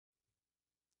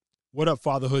What up,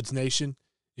 Fatherhoods Nation?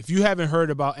 If you haven't heard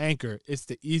about Anchor, it's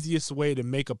the easiest way to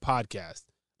make a podcast.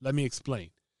 Let me explain.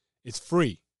 It's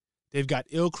free. They've got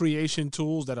ill creation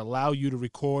tools that allow you to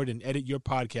record and edit your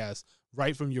podcast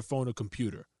right from your phone or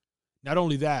computer. Not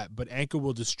only that, but Anchor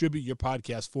will distribute your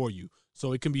podcast for you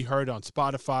so it can be heard on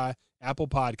Spotify, Apple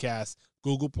Podcasts,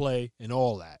 Google Play, and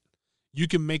all that. You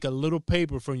can make a little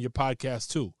paper from your podcast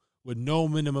too, with no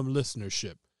minimum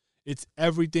listenership. It's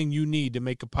everything you need to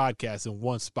make a podcast in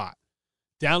one spot.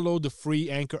 Download the free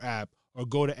Anchor app or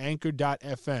go to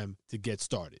anchor.fm to get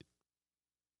started.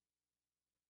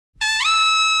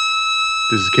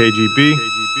 This is KGB.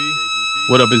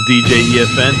 What up, is DJ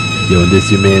EFN? Yo, this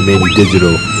is your man Manny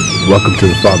Digital. Welcome to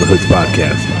the Fatherhoods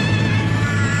Podcast.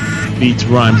 Beats,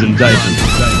 rhymes, and diapers.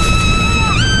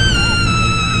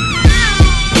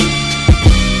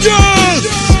 Yes!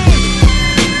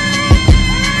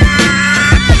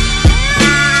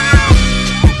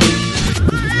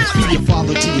 Be a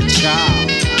father to your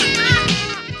child.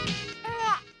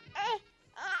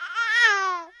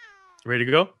 Ready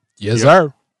to go? Yes,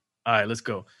 sir. All right, let's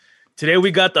go. Today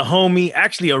we got the homie,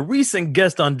 actually a recent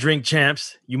guest on Drink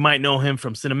Champs. You might know him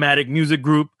from Cinematic Music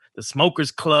Group, the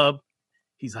Smokers Club.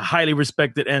 He's a highly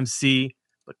respected MC,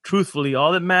 but truthfully,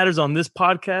 all that matters on this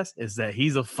podcast is that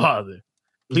he's a father.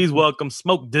 Please welcome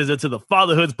Smoke DZA to the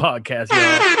Fatherhoods Podcast, y'all.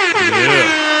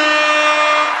 Yeah.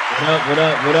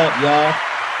 What up, y'all?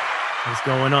 What's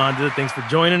going on, DZA? Thanks for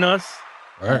joining us.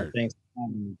 Word. Thanks for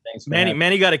Manny, having me.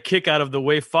 Manny got a kick out of the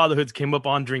way Fatherhoods came up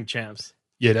on Drink Champs.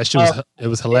 Yeah, that shit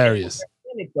was hilarious.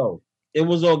 Organic, though. It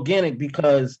was organic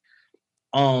because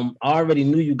I already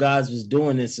knew you guys was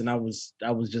doing this, and I was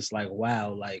just like,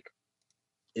 wow, like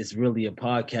it's really a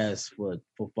podcast for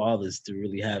fathers to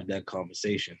really have that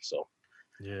conversation. So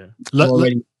Yeah.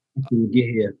 already to get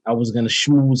here, I was gonna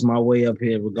schmooze my way up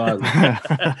here regardless.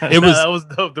 That was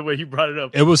dope the way you brought it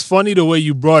up. It was funny the way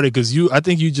you brought it because I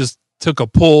think you just took a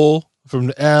pull from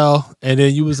the L and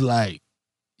then you was like,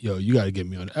 yo, you got to get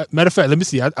me on it. Matter of fact, let me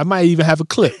see. I might even have a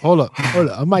clip. Hold up.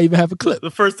 I might even have a clip.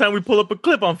 The first time we pull up a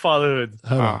clip on Fatherhood.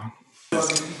 Hold on.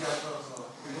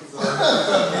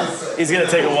 He's gonna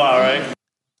take a while, right?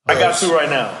 I got two right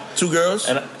now. Two girls?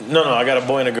 And no, I got a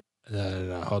boy and a girl.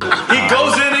 No, hold on. He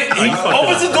goes in it. He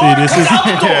opens the door. See, this comes is- out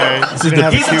the door. This is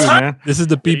the He's a man. This is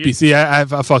the PP. See, I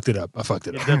fucked it up.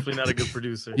 You're definitely not a good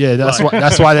producer. Yeah, that's But- why.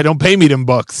 That's why they don't pay me them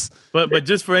bucks. But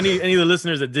just for any of the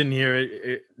listeners that didn't hear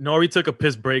it, Nori took a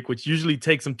piss break, which usually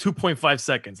takes him 2.5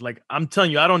 seconds. Like I'm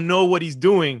telling you, I don't know what he's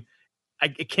doing.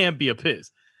 It can't be a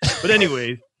piss. But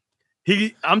anyway,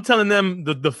 I'm telling them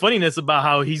the funniness about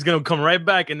how he's gonna come right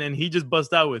back, and then he just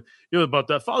bust out with about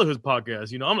that Fatherhood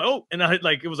Podcast. I'm like, oh, and I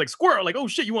it was like squirrel, like, oh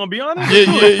shit, you want to be on it?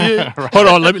 Yeah. Right. Hold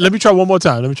on. Let me try one more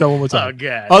time. Oh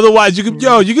god. Otherwise, you're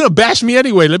gonna bash me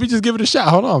anyway. Let me just give it a shot.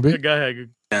 Hold on, Yeah, bitch. go ahead.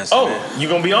 Yes, Oh, man. you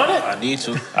gonna be on it? I need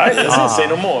to. All right, let's say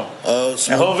no more. And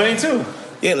Smoke. Hovain too.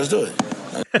 Yeah, let's do it.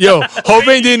 Yo,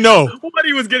 Hovain didn't know. What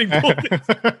he was getting pulled.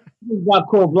 You got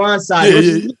caught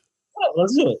blindside. Yeah.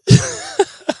 Let's do it.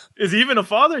 Is he even a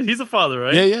father? He's a father,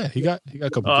 right? Yeah. He got a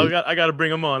couple. Oh, kids. I got to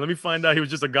bring him on. Let me find out he was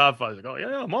just a godfather. Like, oh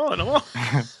yeah, I'm on.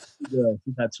 Yeah,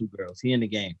 he got two girls. He in the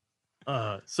game.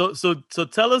 So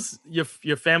tell us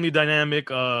your family dynamic.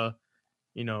 How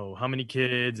many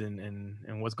kids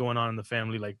and what's going on in the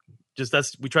family. Like,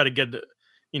 just we try to get the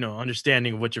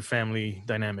understanding of what your family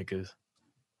dynamic is.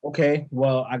 Okay,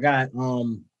 well, I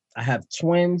have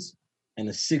twins and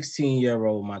a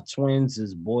 16-year-old. My twins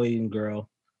is boy and girl.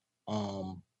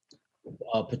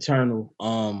 Paternal,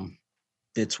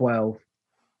 they're 12.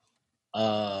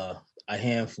 A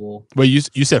handful. Wait,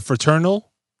 you said fraternal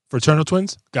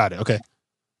twins? Got it. Okay.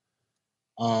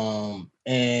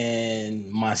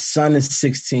 And my son is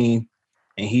 16,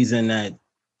 and he's in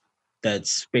that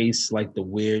space, like the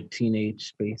weird teenage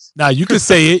space. Now you can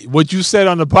say it. What you said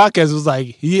on the podcast was like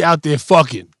he out there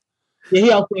fucking. Yeah,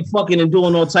 he out there fucking and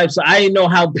doing all types of. I didn't know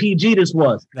how PG this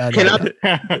was.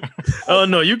 Oh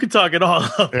no, you can talk it all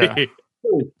up. Yeah.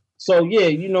 So yeah,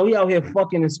 he out here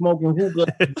fucking and smoking hookah.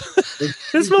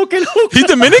 He's smoking hookah. He's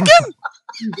Dominican?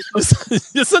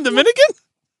 Your son Dominican?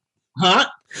 Huh?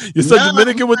 Your son Nah,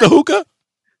 Dominican with the hookah?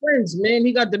 Friends, man.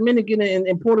 He got Dominican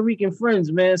and Puerto Rican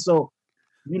friends, man. So,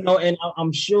 and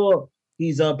I'm sure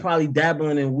he's probably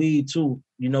dabbling in weed too,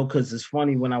 because it's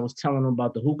funny when I was telling him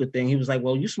about the hookah thing, he was like,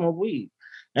 well, you smoke weed.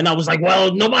 And I was like,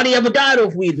 well, nobody ever died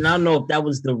off weed. And I don't know if that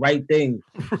was the right thing.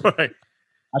 Right.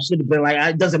 I should have been like,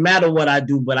 it doesn't matter what I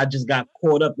do, but I just got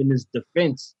caught up in this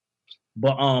defense.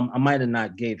 But I might have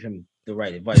not gave him the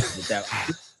right advice with that.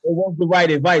 It was the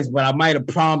right advice, but I might have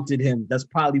prompted him. That's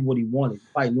probably what he wanted. He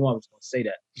probably knew I was gonna say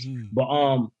that. But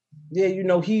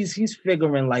yeah, he's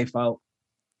figuring life out.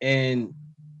 And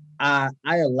I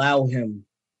allow him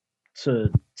to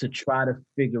try to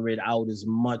figure it out as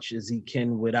much as he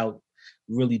can without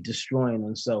really destroying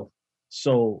himself.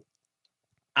 So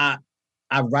I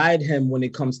ride him when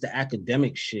it comes to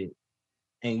academic shit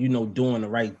and doing the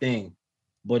right thing.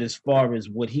 But as far as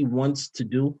what he wants to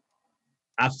do,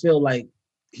 I feel like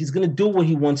he's gonna do what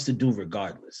he wants to do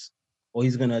regardless, or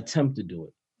he's gonna attempt to do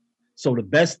it. So the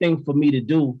best thing for me to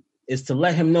do is to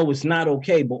let him know it's not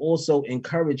okay, but also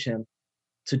encourage him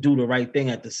to do the right thing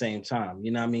at the same time.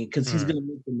 You know what I mean? Because he's gonna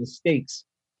make the mistakes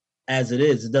as it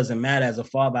is. It doesn't matter. As a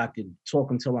father, I could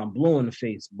talk until I'm blue in the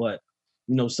face, but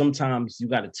sometimes you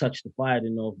got to touch the fire to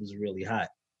know if it's really hot.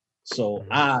 So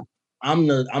I'm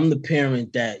the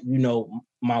parent that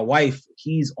my wife,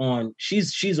 she's on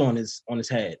his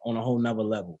head on a whole nother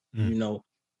level,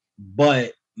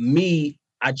 But me,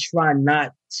 I try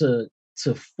not to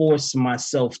force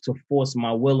myself to force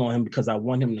my will on him because I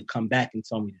want him to come back and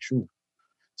tell me the truth.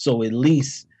 So at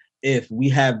least if we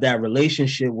have that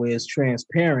relationship where it's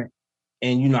transparent,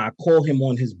 and I call him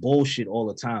on his bullshit all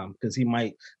the time because he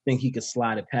might think he could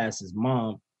slide it past his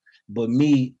mom, but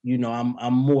me,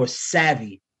 I'm more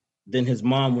savvy than his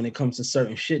mom when it comes to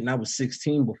certain shit. And I was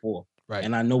 16 before, Right?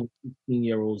 And I know what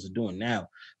 16-year-olds are doing now.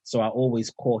 So I always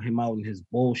call him out in his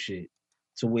bullshit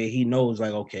to where he knows,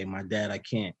 like, okay, my dad, I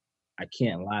can't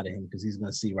lie to him because he's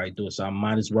gonna see right through it. So I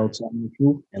might as well tell him the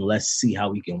truth and let's see how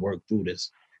we can work through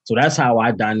this. So that's how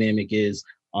our dynamic is.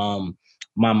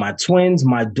 My twins,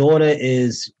 my daughter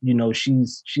is,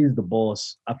 she's the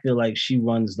boss. I feel like she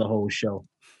runs the whole show.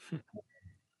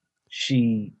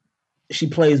 She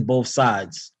plays both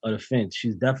sides of the fence.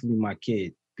 She's definitely my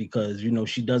kid because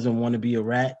she doesn't want to be a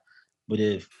rat, but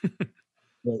if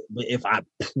I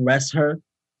press her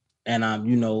and I'm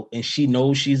and she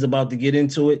knows she's about to get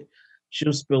into it,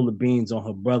 she'll spill the beans on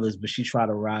her brothers, but she try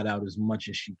to ride out as much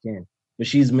as she can. But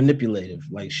she's manipulative.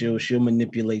 Like she'll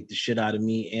manipulate the shit out of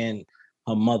me and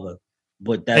her mother,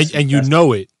 but that's and that's,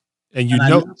 it, and I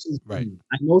know right.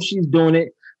 I know she's doing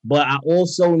it, but I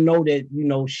also know that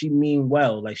she mean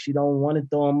well. Like she don't want to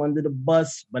throw him under the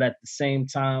bus, but at the same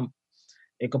time,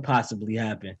 it could possibly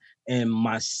happen. And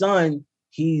my son,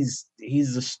 he's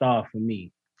a star for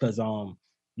me because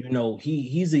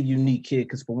he's a unique kid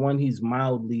because for one, he's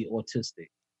mildly autistic.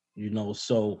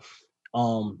 So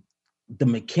the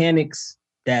mechanics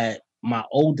that my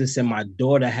oldest and my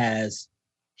daughter has.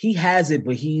 He has it,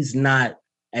 but he's not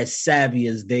as savvy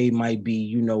as they might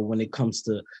be, when it comes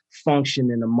to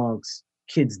functioning amongst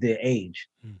kids their age.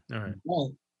 All right. But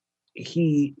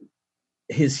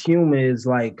his humor is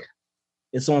like,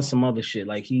 it's on some other shit.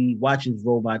 Like he watches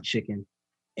Robot Chicken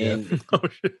and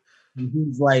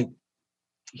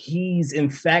he's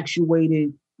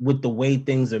infatuated with the way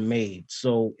things are made.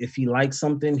 So if he likes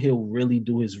something, he'll really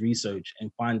do his research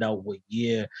and find out what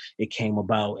year it came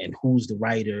about and who's the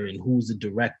writer and who's the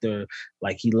director.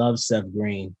 Like he loves Seth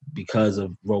Green because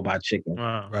of Robot Chicken.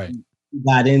 Wow. Right. He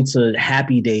got into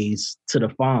Happy Days to the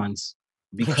Fonz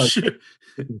because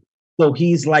so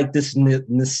he's like this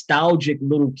nostalgic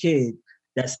little kid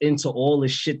that's into all the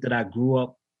shit that I grew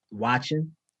up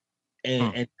watching.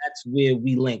 And that's where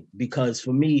we link because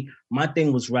for me, my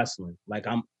thing was wrestling. Like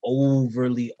I'm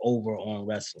overly over on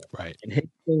wrestling. Right. And his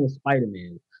thing was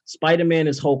Spider-Man. Spider-Man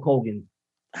is Hulk Hogan.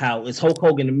 How it's Hulk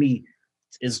Hogan to me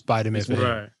is Spider-Man for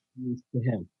him. To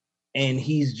him. And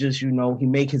he's just, he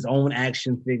make his own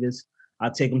action figures.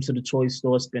 I'll take him to the toy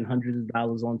store, spend hundreds of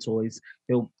dollars on toys.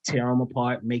 He'll tear them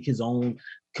apart, make his own,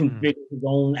 configure his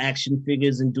own action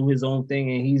figures and do his own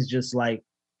thing. And he's just like,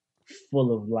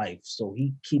 full of life. So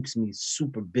he keeps me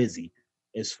super busy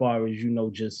as far as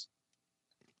just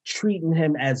treating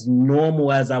him as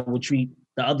normal as I would treat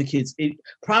the other kids. It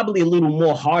probably a little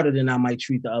more harder than I might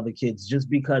treat the other kids just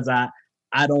because I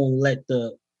don't let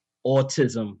the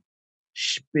autism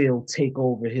spiel take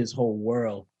over his whole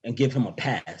world and give him a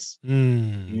pass.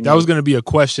 That was going to be a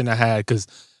question I had because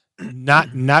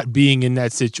not being in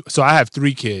that situation. So I have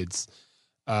 3 kids,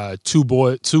 2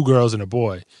 girls and a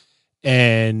boy.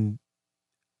 And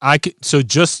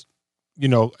just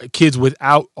kids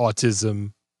without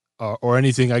autism or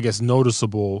anything, I guess,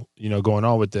 noticeable, going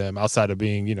on with them outside of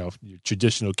being, your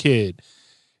traditional kid.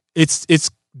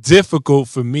 It's difficult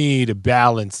for me to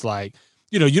balance, like,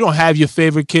 you don't have your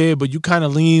favorite kid, but you kind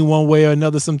of lean one way or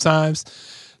another sometimes.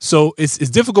 So it's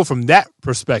difficult from that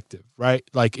perspective, right?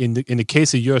 Like in the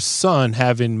case of your son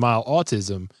having mild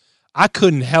autism, I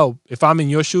couldn't help, if I'm in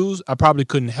your shoes, I probably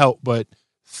couldn't help but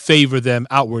favor them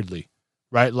outwardly,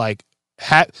 right? Like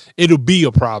it'll be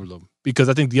a problem because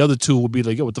I think the other 2 will be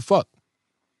like, yo, what the fuck?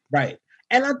 Right.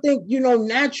 And I think,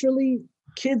 naturally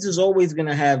kids is always going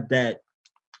to have that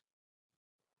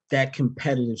that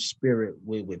competitive spirit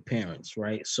with parents,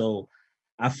 right? So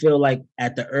I feel like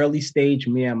at the early stage,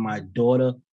 me and my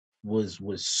daughter was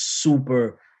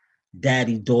super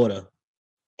daddy daughter,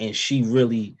 and she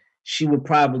listened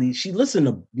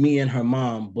to me and her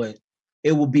mom, but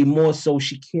it would be more so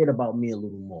she cared about me a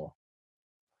little more,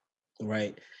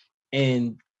 right?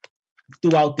 And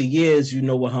throughout the years,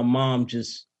 with her mom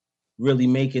just really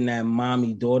making that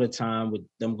mommy daughter time with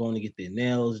them going to get their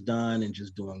nails done and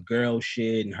just doing girl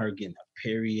shit and her getting a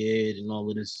period and all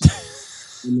of this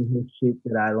shit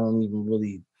that I don't even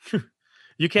really.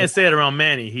 You can't say it around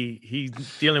Manny. He's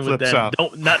dealing with Flips that.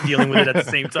 out. Not dealing with it at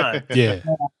the same time. Yeah,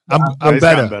 I'm He's gotten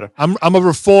better. better. I'm a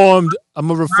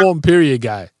reformed period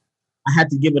guy. I had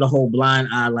to give it a whole blind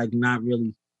eye, like not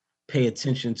really pay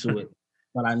attention to it,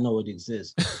 but I know it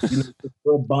exists.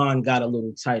 Her bond got a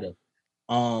little tighter.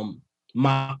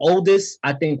 My oldest,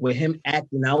 I think, with him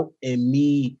acting out and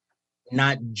me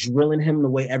not drilling him the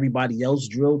way everybody else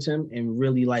drilled him and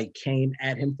really like came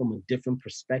at him from a different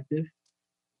perspective,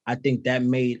 I think that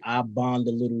made our bond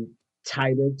a little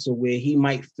tighter to where he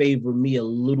might favor me a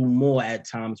little more at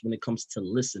times when it comes to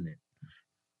listening.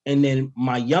 And then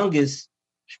my youngest,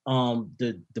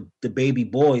 the baby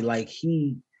boy, like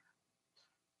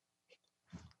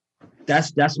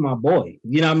that's my boy.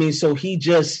 You know what I mean? So he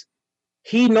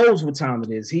knows what time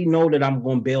it is. He know that I'm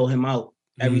gonna bail him out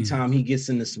every time he gets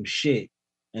into some shit.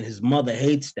 And his mother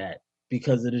hates that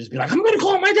because it is be like, I'm gonna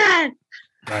call my dad.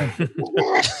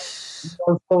 Right.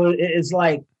 So it's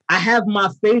like I have my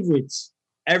favorites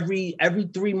every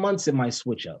 3 months. It might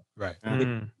switch up. Right.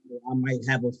 I might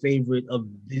have a favorite of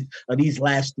these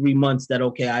last 3 months that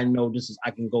I know I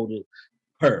can go to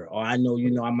her, or I know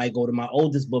I might go to my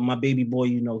oldest, but my baby boy,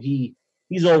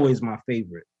 he's always my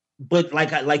favorite. But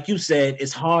like you said,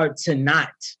 it's hard to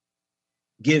not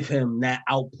give him that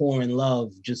outpouring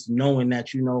love, just knowing that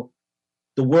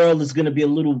the world is gonna be a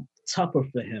little tougher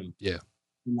for him. Yeah.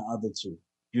 Than the other two.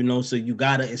 So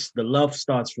the love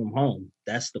starts from home.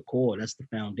 That's the core, that's the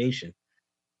foundation.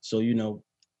 So,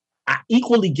 I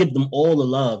equally give them all the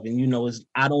love, and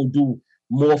I don't do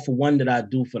more for one than I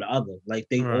do for the other. Like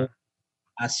all,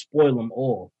 I spoil them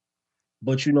all.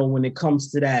 But when it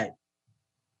comes to that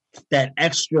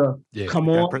extra, come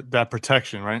on, that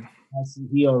protection, right?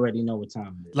 He already know what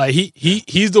time it is. Like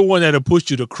he's the one that'll push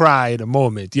you to cry in a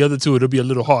moment. The other two, it'll be a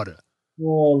little harder.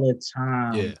 All the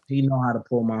time. Yeah. He know how to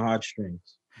pull my heartstrings.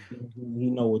 He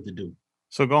know what to do.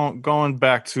 So going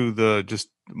back to the just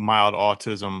mild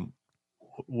autism,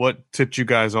 what tipped you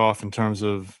guys off in terms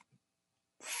of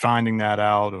finding that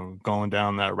out or going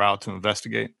down that route to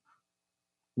investigate?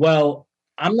 Well,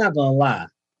 I'm not gonna lie.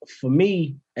 For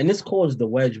me, and this caused the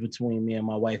wedge between me and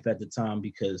my wife at the time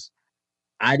because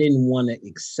I didn't want to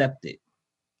accept it.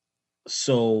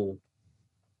 So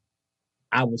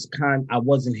I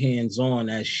wasn't hands-on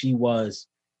as she was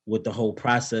with the whole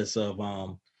process of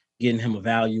getting him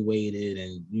evaluated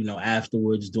and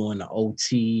afterwards doing the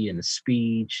OT and the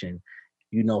speech and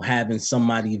having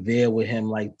somebody there with him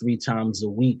like 3 times a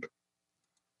week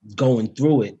going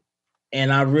through it.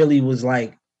 And I really was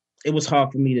like, it was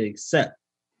hard for me to accept,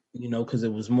 because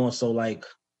it was more so like,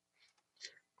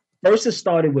 first it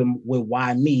started with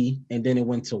why me, and then it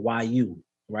went to why you,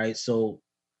 right? So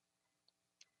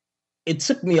it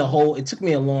took me a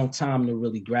long time to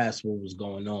really grasp what was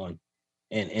going on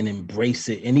and embrace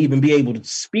it and even be able to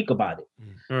speak about it.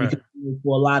 Right. Because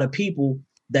for a lot of people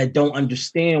that don't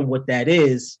understand what that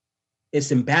is,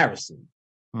 it's embarrassing,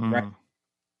 right?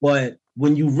 But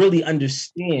when you really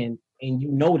understand and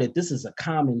that this is a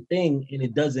common thing and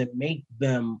it doesn't make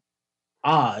them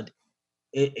odd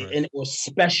or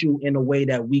special in a way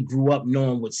that we grew up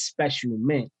knowing what special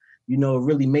meant, it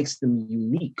really makes them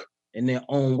unique in their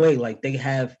own way. Like they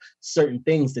have certain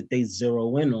things that they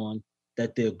zero in on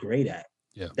that they're great at.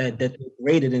 Yeah. That they're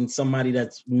greater than somebody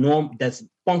that's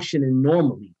functioning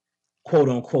normally, quote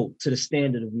unquote, to the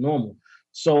standard of normal.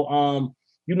 So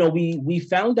we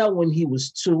found out when he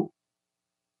was 2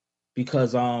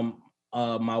 because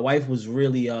my wife was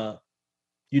really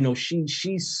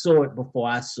she saw it before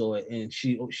I saw it, and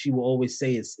she will always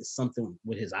say it's something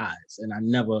with his eyes, and I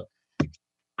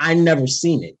never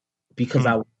seen it because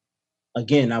I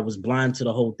was blind to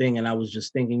the whole thing, and I was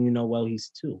just thinking, well,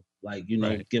 he's 2, like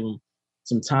right. Give him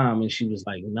some time, and she was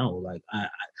like, no, like I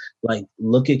like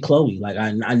look at Chloe, like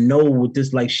I know with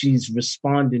this, like she's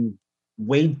responding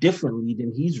way differently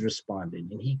than he's responding,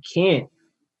 and he can't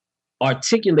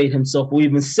articulate himself or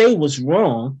even say what's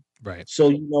wrong, right?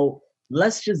 So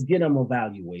let's just get him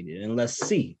evaluated and let's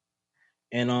see.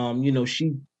 And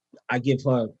I give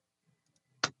her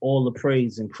all the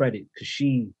praise and credit because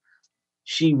she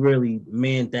she really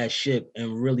manned that ship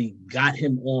and really got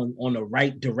him on the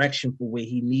right direction for where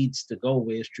he needs to go,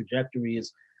 where his trajectory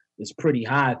is pretty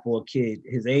high for a kid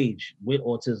his age with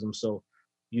autism. So,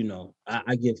 you know,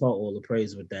 I give her all the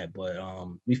praise with that. But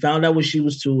we found out what she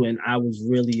was too, and I was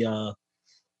really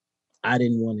I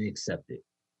didn't want to accept it.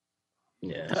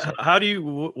 Yeah. So. How do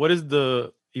you? What is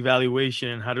the evaluation,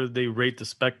 and how do they rate the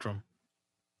spectrum?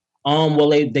 Well,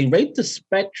 they rate the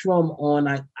spectrum on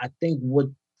I think what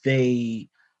they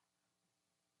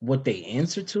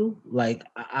answer to. Like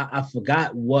I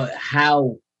forgot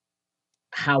how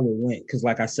it went, because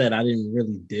like I said, I didn't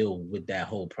really deal with that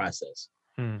whole process.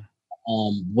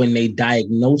 When they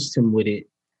diagnosed him with it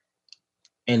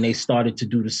and they started to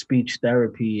do the speech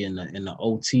therapy and the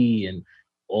OT and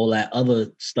all that other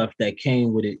stuff that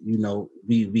came with it, you know,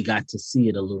 we got to see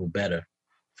it a little better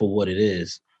for what it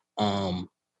is.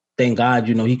 Thank God,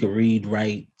 you know, he could read,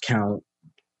 write, count,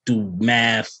 do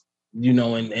math, you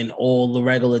know, and all the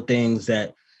regular things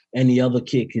that any other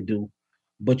kid could do.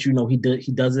 But you know, he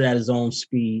does it at his own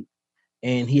speed,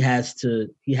 and he has to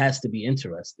be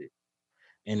interested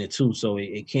in it too. So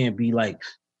it can't be like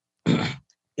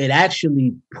it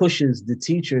actually pushes the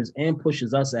teachers and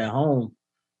pushes us at home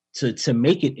to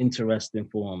make it interesting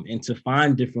for him and to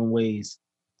find different ways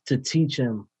to teach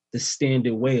him the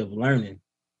standard way of learning,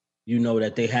 you know,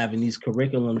 that they have in these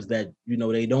curriculums that, you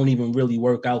know, they don't even really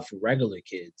work out for regular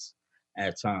kids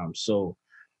at times. So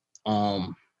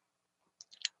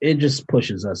it just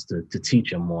pushes us to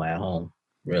teach him more at home,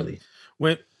 really.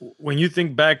 When you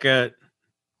think back at,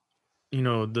 you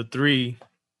know, the three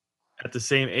at the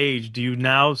same age, do you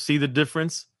now see the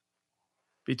difference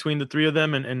between the three of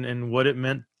them and what it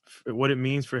meant, what it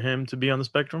means for him to be on the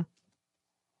spectrum?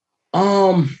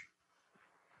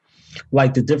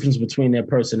 Like the difference between their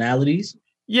personalities?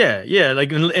 Yeah.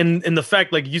 Like, and the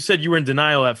fact, like you said, you were in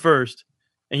denial at first,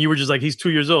 and you were just like, he's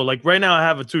 2 years old. Like right now, I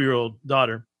have a 2-year-old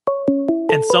daughter,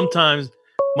 and sometimes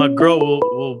my girl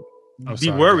will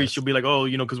be worried. Guys. She'll be like, oh,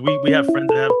 you know, because we have friends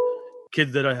that have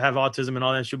kids that have autism and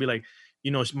all that. She'll be like,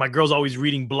 you know, my girl's always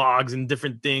reading blogs and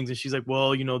different things, and she's like,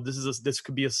 well, you know, this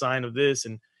could be a sign of this,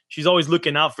 and she's always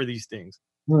looking out for these things.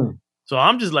 So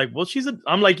I'm just like, well,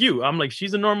 I'm like you. I'm like,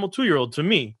 she's a normal 2-year-old to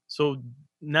me. So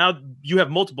now you have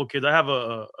multiple kids. I have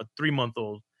a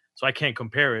 3-month-old, so I can't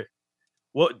compare it.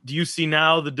 What do you see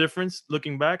now, the difference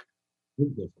looking back?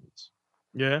 Big difference.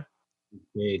 Yeah.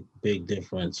 Big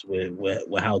difference with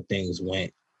how things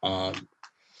went.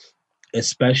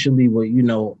 Especially with, you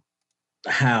know,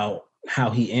 how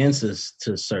he answers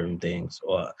to certain things,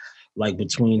 or like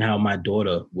between how my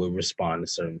daughter would respond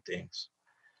to certain things.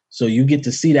 So you get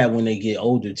to see that when they get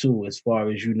older too, as far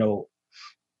as, you know,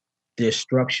 their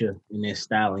structure and their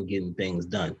style and getting things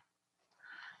done.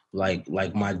 Like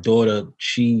my daughter,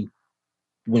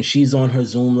 when she's on her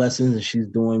Zoom lessons and she's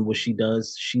doing what she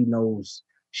does, she knows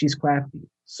she's crafty.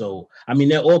 So, I mean,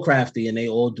 they're all crafty and they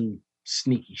all do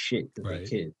sneaky shit to their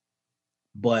kids.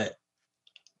 But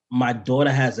my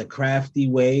daughter has a crafty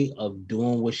way of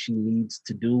doing what she needs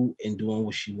to do and doing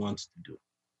what she wants to do.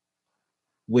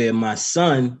 Where my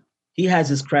son, he has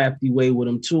his crafty way with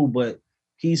him too, but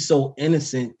he's so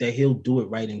innocent that he'll do it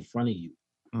right in front of you.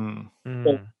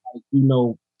 So, you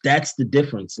know, that's the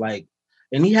difference. Like,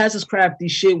 and he has his crafty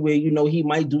shit where, you know, he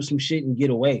might do some shit and get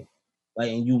away. Like,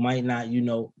 and you might not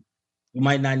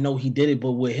know he did it,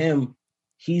 but with him,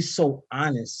 he's so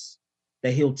honest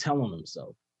that he'll tell on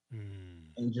himself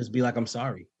and just be like, I'm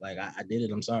sorry. Like, I did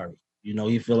it. I'm sorry. You know,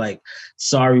 he feel like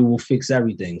sorry will fix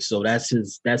everything. So that's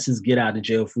his get out of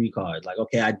jail free card. Like,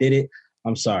 okay, I did it.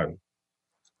 I'm sorry.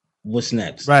 What's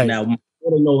next? Right. Now, I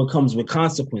don't know it comes with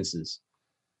consequences.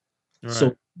 Right. So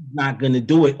she's not going to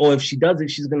do it. Or if she does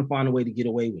it, she's going to find a way to get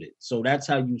away with it. So that's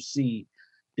how you see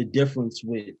the difference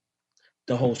with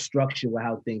the whole structure with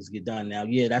how things get done. Now,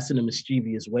 yeah, that's in a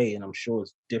mischievous way. And I'm sure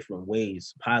it's different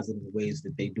ways, positive ways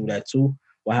that they do that too,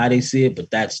 or how they see it. But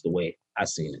that's the way I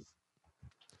seen it.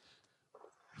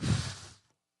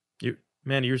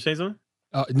 Manny, you were saying something?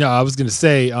 No, I was gonna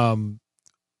say,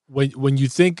 when you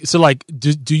think so, like,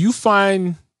 do you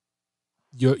find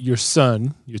your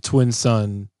son, your twin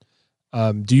son,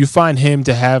 do you find him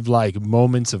to have like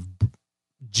moments of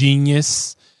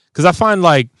genius? Because I find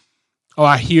like, oh,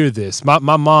 I hear this. My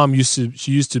mom used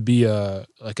to be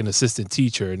like an assistant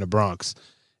teacher in the Bronx,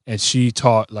 and she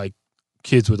taught like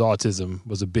kids with autism,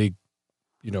 was a big,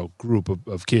 you know, group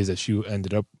of kids that she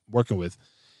ended up working with.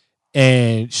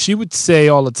 And she would say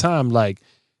all the time, like,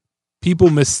 people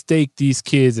mistake these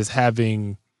kids as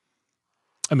having,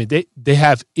 I mean, they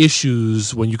have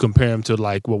issues when you compare them to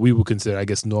like what we would consider, I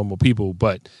guess, normal people,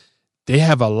 but they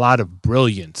have a lot of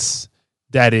brilliance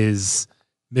that is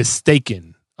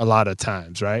mistaken a lot of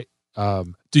times, right?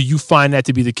 Do you find that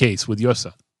to be the case with your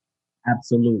son?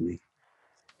 Absolutely.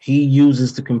 He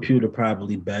uses the computer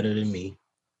probably better than me.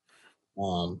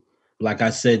 Like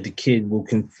I said, the kid will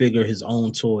configure his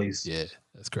own toys. Yeah,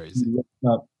 that's He crazy. looks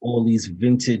up all these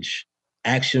vintage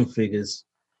action figures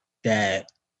that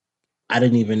I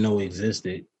didn't even know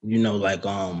existed. You know, like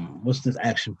what's this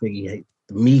action figure?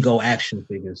 The Mego action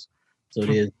figures. So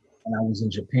there's when I was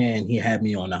in Japan, he had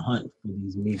me on a hunt for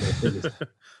these Mego figures.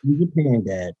 In Japan,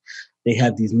 Dad, they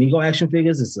have these Mego action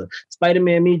figures. It's a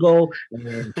Spider-Man Mego,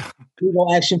 and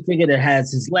Mego action figure that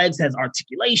has his legs, has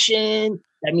articulation.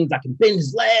 That means I can bend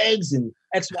his legs and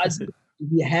XYZ.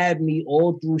 He had me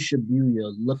all through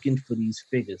Shibuya looking for these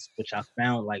figures, which I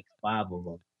found like 5 of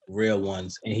them, real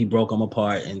ones, and he broke them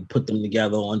apart and put them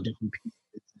together on different pieces,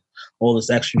 all this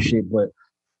extra shit. But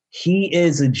he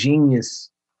is a genius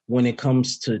when it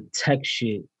comes to tech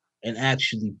shit and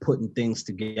actually putting things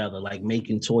together, like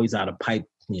making toys out of pipe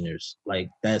cleaners. Like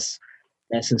that's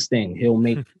his thing. He'll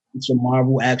make some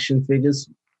Marvel action figures,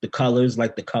 the colors,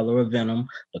 like the color of Venom,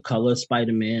 the color of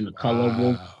Spider-Man, the color of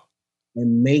Wolf,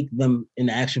 and make them in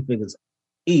action figures.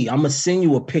 I'm gonna send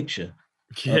you a picture.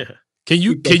 Yeah. Can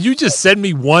you just send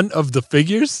me one of the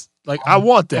figures? Like I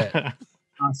want that.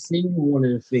 I'll send you one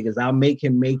of the figures. I'll make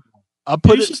him make one. I'll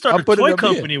put You it. should start I'll a put it toy up here.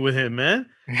 company with him, man.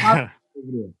 Over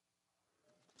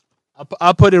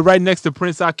I'll put it right next to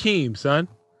Prince Akeem, son.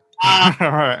 All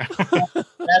right. there.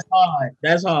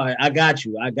 That's hard. I got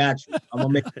you. I'm gonna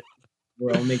make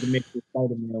bro. I'm gonna make the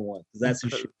Spider-Man one because that's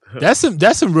his shit.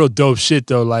 That's some real dope shit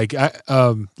though. Like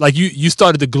like you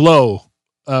started to glow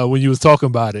when you was talking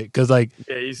about it because like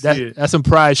Yeah, you see it. that's some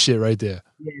pride shit right there.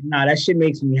 Yeah, nah, that shit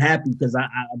makes me happy because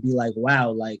I'll be like, wow,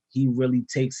 like he really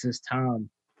takes his time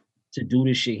to do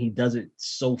this shit. He does it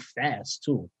so fast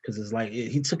too, because it's like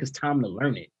he took his time to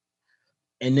learn it.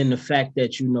 And then the fact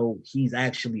that he's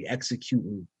actually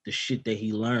executing the shit that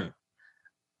he learned,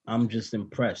 I'm just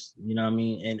impressed. You know what I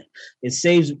mean? And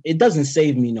it doesn't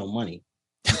save me no money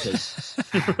because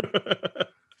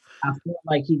I feel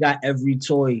like he got every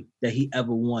toy that he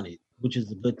ever wanted, which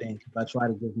is a good thing because I try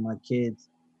to give my kids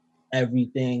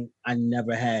everything I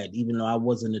never had, even though I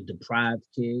wasn't a deprived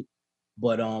kid.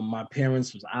 But my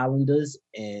parents was islanders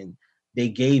and they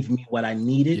gave me what I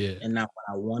needed and not what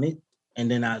I wanted. And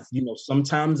then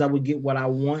sometimes I would get what I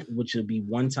want, which would be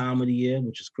one time of the year,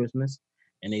 which is Christmas.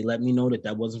 And they let me know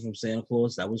that wasn't from Santa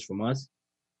Claus, that was from us.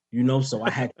 So I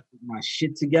had to put my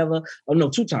shit together. Oh no,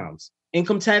 2 times.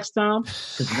 Income tax time,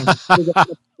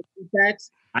 because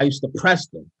tax, I used to press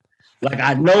them. Like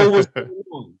I know what's going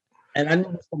on. And I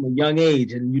knew from a young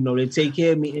age, and they take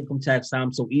care of me income tax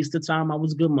time. So Easter time, I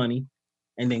was good money.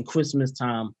 And then Christmas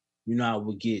time, I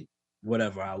would get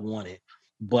whatever I wanted.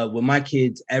 But with my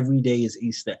kids, every day is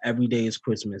Easter, every day is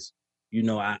Christmas.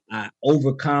 I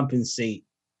overcompensate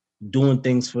doing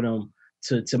things for them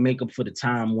to make up for the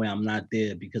time where I'm not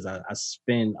there because I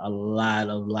spend a lot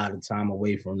of time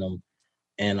away from them.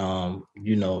 And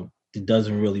it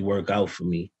doesn't really work out for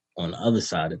me on the other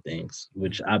side of things,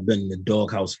 which I've been in the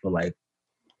doghouse for like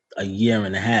a year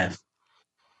and a half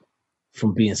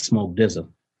from being Smoke Dizza.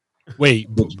 Wait,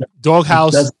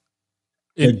 doghouse?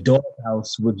 The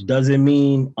doghouse, which doesn't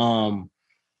mean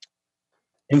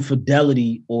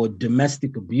infidelity or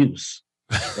domestic abuse,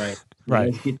 right?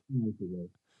 Right. Let's get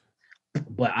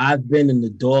but I've been in the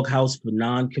doghouse for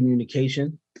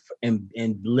non-communication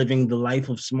and living the life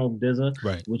of Smoke Dizza,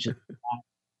 right, which is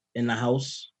in the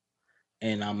house,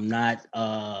 and I'm not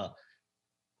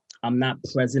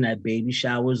present at baby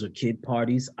showers or kid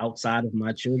parties outside of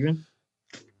my children.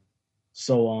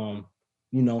 So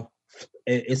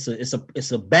it's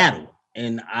a battle,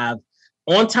 and I've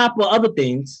on top of other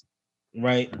things,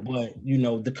 right? But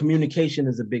the communication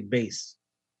is a big base.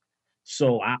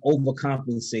 So I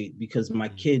overcompensate because my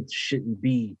kids shouldn't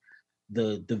be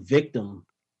the victim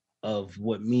of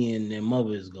what me and their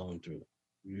mother is going through.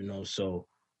 So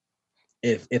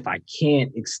if I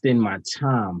can't extend my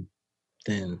time,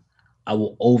 then I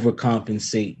will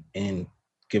overcompensate and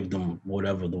give them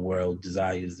whatever the world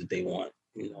desires that they want.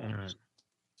 Right.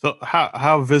 So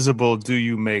how visible do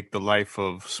you make the life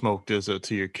of Smoke Dizza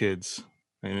to your kids?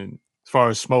 And as far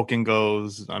as smoking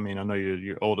goes, I mean, I know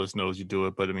your oldest knows you do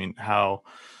it, but I mean, how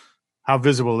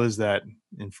visible is that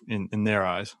in their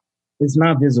eyes? It's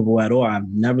not visible at all. I've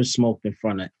never smoked in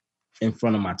front of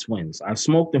my twins. I've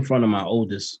smoked in front of my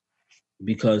oldest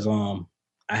because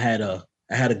I had a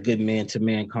good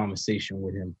man-to-man conversation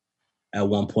with him at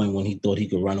one point when he thought he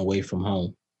could run away from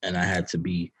home, and I had to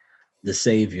be the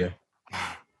savior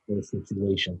for the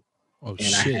situation. Oh, and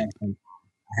shit.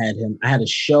 I had a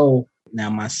show. Now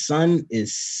my son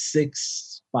is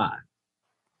 6'5".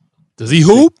 Does he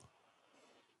hoop?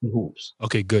 He hoops.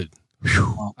 Okay, good.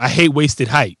 Whew. I hate wasted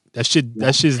height. That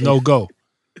shit's no go.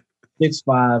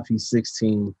 6'5", he's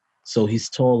 16, so he's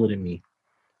taller than me.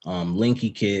 Lanky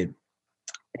kid.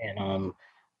 And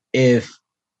if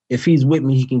he's with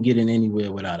me, he can get in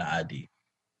anywhere without an ID.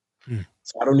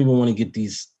 So I don't even want to get the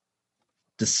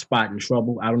spot in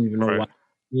trouble. I don't even know why I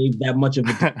gave that much of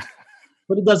it.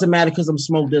 But it doesn't matter because I'm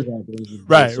smoked this out.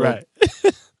 Right, so, right.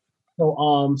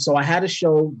 So I had a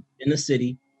show in the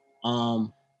city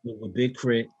with Big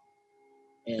Crit,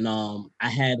 and I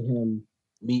had him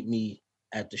meet me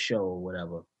at the show or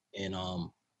whatever. And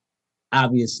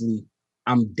obviously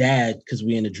I'm dad because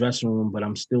we're in the dressing room, but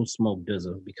I'm still Smoke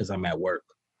Dizza because I'm at work.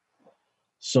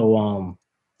 So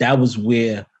that was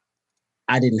where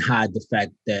I didn't hide the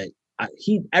fact that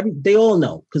they all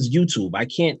know because YouTube. I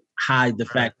can't hide the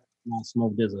fact that I'm not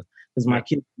Smoke Dizza because my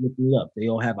kids look me up. They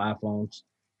all have iPhones.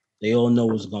 They all know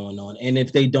what's going on. And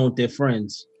if they don't, their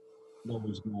friends know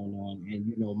what's going on.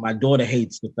 And my daughter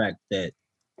hates the fact that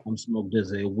I'm Smoke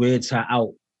Dizza. It weirds her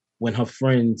out when her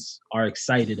friends are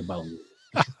excited about me.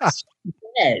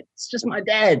 It's just my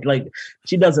dad. Like,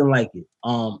 she doesn't like it.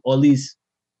 Or at least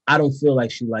I don't feel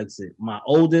like she likes it. My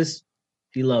oldest,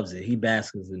 he loves it. He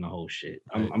basks in the whole shit.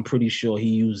 I'm pretty sure he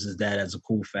uses that as a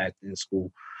cool fact in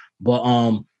school. But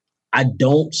I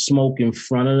don't smoke in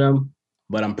front of them,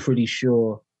 but I'm pretty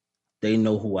sure they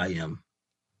know who I am.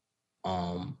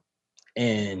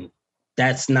 And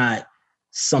that's not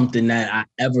something that I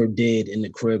ever did in the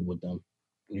crib with them.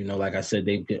 Like I said,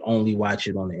 they could only watch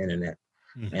it on the internet.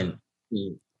 Mm-hmm. And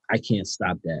I can't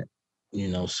stop that,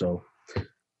 so.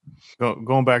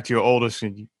 Going back to your oldest,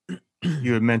 you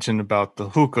had mentioned about the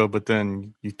hookah, but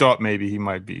then you thought maybe he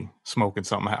might be smoking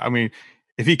something. I mean,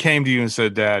 if he came to you and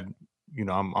said, Dad,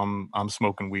 I'm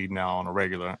smoking weed now on a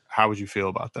regular, how would you feel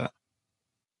about that?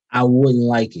 I wouldn't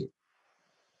like it.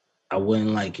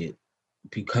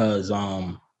 Because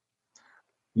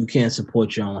you can't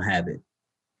support your own habit.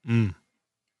 And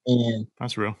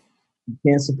that's real. You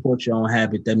can't support your own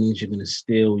habit. That means you're gonna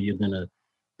steal, you're gonna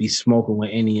be smoking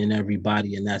with any and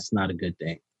everybody, and that's not a good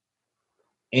thing.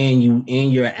 And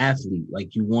you're an athlete.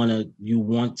 Like you want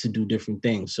to do different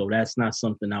things. So that's not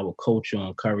something I would coach or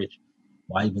encourage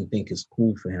or I even think is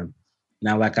cool for him.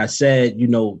 Now, like I said,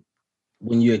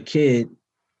 when you're a kid,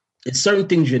 it's certain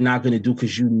things you're not gonna do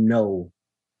because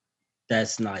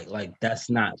that's not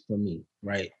for me,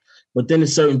 right? But then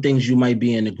there's certain things you might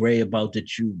be in the gray about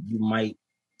that you might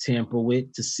tamper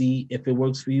with to see if it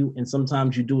works for you. And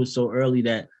sometimes you do it so early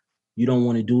that you don't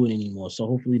want to do it anymore. So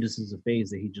hopefully this is a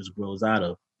phase that he just grows out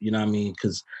of, you know what I mean?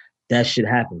 Because that shit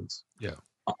happens. Yeah.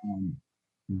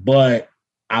 But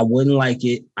I wouldn't like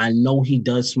it. I know he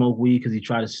does smoke weed because he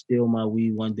tried to steal my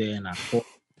weed one day and I caught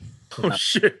him.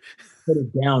 Shit. Put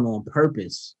it down on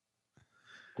purpose.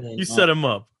 And, you set him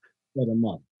up. Set him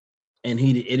up. And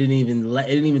it didn't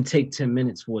even take 10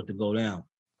 minutes for it to go down.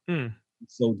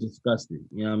 So disgusted,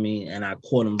 you know what I mean? And I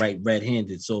caught him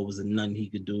red-handed, so it was nothing he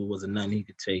could do. It wasn't nothing he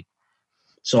could take.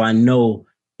 So I know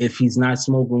if he's not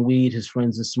smoking weed, his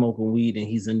friends are smoking weed, and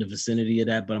he's in the vicinity of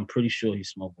that. But I'm pretty sure he's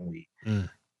smoking weed.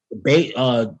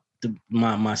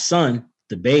 My son,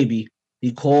 the baby,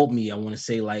 he called me. I want to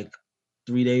say like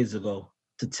 3 days ago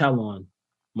to tell on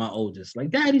my oldest, like,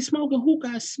 Daddy smoking hookah.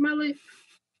 I smell it.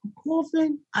 I'm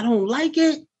coughing. I don't like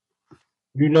it.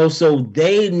 So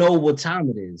they know what time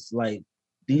it is. Like,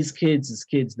 these kids is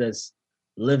kids that's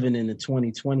living in the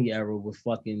 2020 era with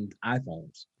fucking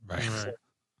iPhones. Right. So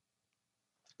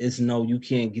it's you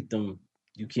can't get them.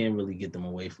 You can't really get them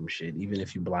away from shit. Even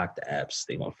if you block the apps,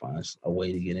 they're going to find a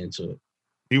way to get into it.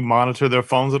 Do you monitor their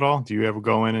phones at all? Do you ever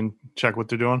go in and check what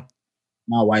they're doing?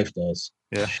 My wife does.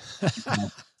 Yeah.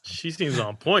 She seems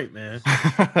on point, man.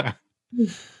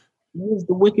 He's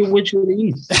the Wicked Witch of the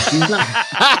East. He's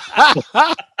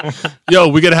not. Yo,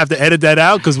 we're going to have to edit that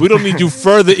out because we don't need you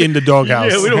further in the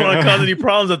doghouse. Yeah, we don't want to cause any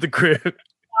problems at the crib.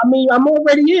 I mean, I'm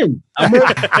already in.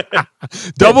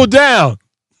 Double down.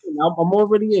 I'm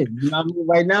already in. You know what I mean?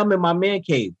 Right now, I'm in my man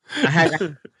cave. I had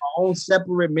my own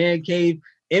separate man cave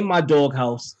in my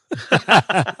doghouse. Side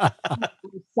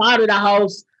of the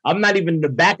house. I'm not even in the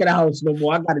back of the house no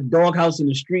more. I got a doghouse in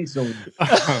the street somewhere.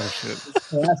 Oh shit!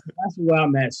 So that's where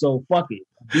I'm at. So fuck it.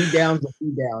 Be down's a be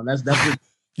down. That's what.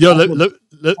 Yo,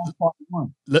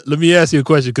 let me ask you a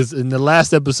question because in the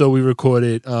last episode we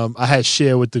recorded, I had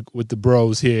shared with the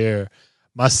bros here.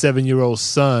 My 7-year-old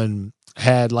son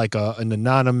had like an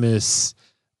anonymous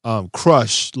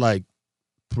crush, like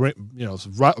wrote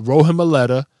him a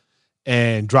letter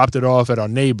and dropped it off at our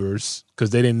neighbors because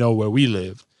they didn't know where we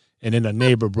lived. And then a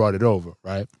neighbor brought it over,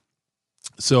 right?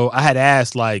 So I had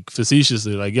asked, like,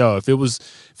 facetiously, like, yo, if it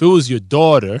was your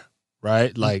daughter,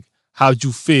 right? Like, how'd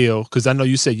you feel? Because I know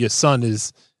you said your son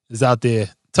is out there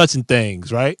touching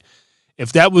things, right?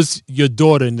 If that was your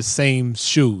daughter in the same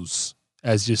shoes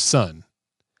as your son,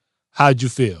 how'd you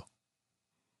feel?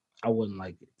 I wouldn't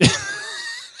like it.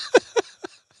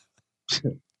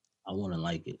 I wouldn't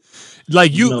like it.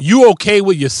 Like you okay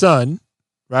with your son,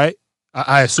 right?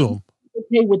 I assume.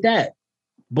 Okay with that.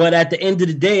 But at the end of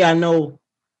the day, I know,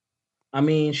 I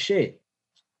mean, shit.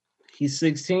 He's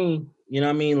 16. You know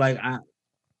what I mean? Like,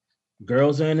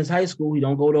 girls are in his high school. He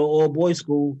don't go to all boys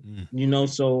school. You know,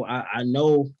 so I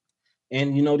know,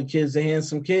 and you know, the kid's a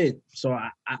handsome kid. So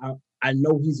I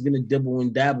know he's gonna dibble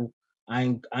and dabble.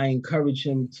 I encourage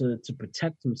him to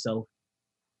protect himself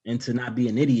and to not be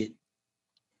an idiot.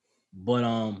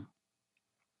 But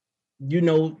you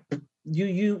know,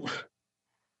 you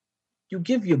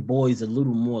give your boys a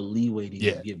little more leeway than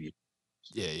you give you.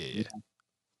 Yeah.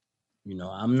 You know,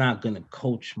 I'm not gonna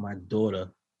coach my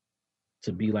daughter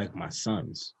to be like my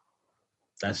sons.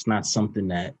 That's not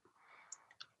something I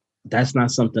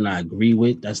agree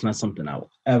with. That's not something I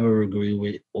will ever agree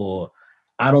with. Or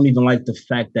I don't even like the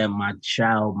fact that my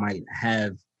child might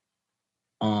have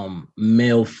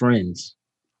male friends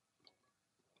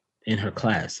in her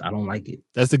class. I don't like it.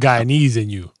 That's the Guyanese in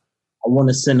you. I want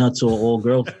to send her to an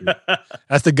all-girls school.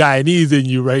 That's the Guyanese in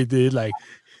you right there. Like,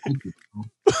 I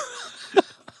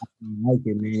like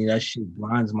it, man. That shit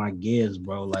grinds my gears,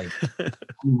 bro. Like,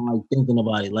 I'm like thinking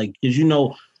about it. Like, cause you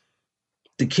know,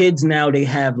 the kids now, they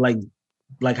have like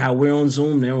how we're on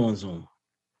Zoom, they're on Zoom.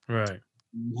 Right.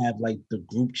 You have like the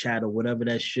group chat or whatever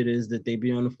that shit is that they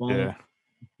be on the phone. Yeah.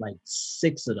 Like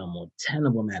 6 of them or 10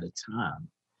 of them at a time.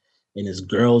 And it's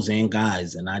girls and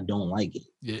guys, and I don't like it.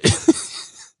 yeah.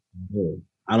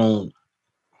 I don't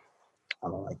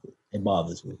like it. It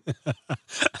bothers me.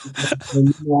 And,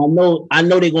 you know, I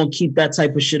know they're gonna keep that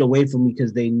type of shit away from me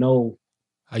because they know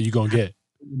how you gonna get.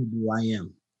 Who I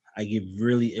am. I get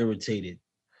really irritated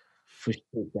for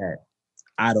shit that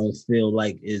I don't feel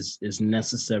like is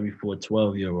necessary for a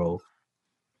 12-year-old,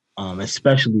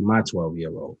 especially my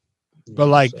 12-year-old. But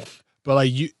like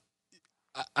you,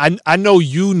 I know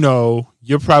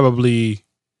you're probably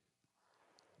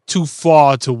too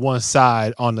far to one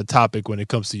side on the topic when it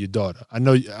comes to your daughter. I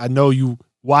know you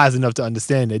wise enough to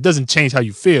understand that it doesn't change how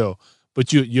you feel,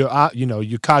 but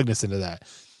you're cognizant of that.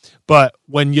 But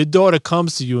when your daughter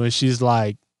comes to you and she's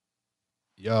like,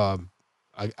 I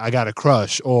got a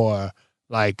crush, or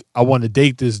like, I want to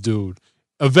date this dude,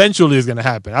 eventually it's gonna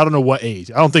happen. I don't know what age.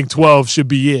 I don't think 12 should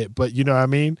be it, but you know what I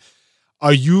mean?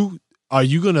 Are you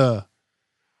gonna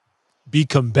be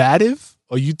combative,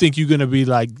 or you think you're gonna be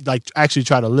like actually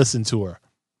try to listen to her?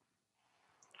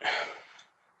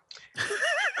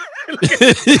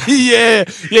 yeah,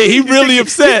 he really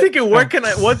upset. He's thinking,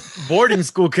 what boarding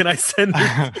school can I send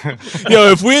her?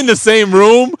 Yo, if we're in the same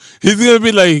room, he's gonna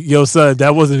be like, yo, son,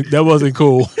 that wasn't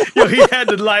cool. Yo, he had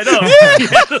to light up.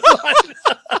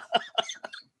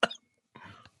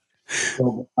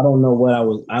 So I don't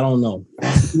know I don't know.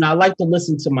 You know, I like to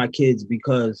listen to my kids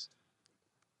because,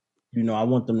 you know, I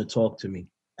want them to talk to me,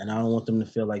 and I don't want them to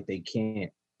feel like they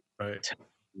can't. Right.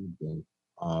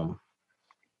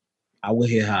 I would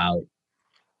hear how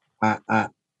I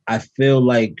feel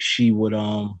like she would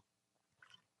have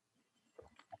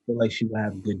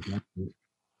good judgment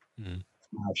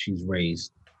how she's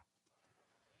raised.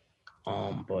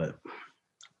 But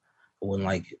I wouldn't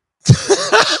like it.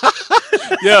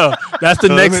 Yeah, that's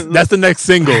the next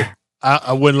single.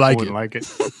 I wouldn't like it.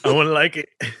 I wouldn't like it.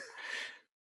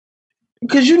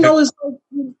 Because you know it's like,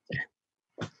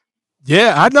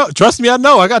 yeah, I know. Trust me, I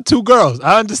know. I got 2 girls.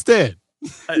 I understand.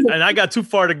 And I got too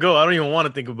far to go. I don't even want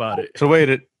to think about it. So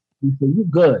wait, you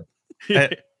good.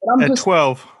 At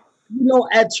 12. You know,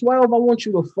 at 12, I want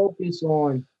you to focus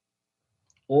on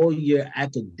all your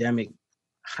academic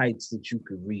heights that you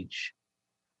could reach.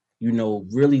 You know,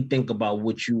 really think about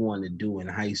what you want to do in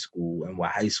high school and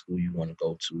what high school you want to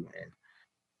go to, and,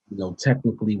 you know,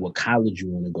 technically what college you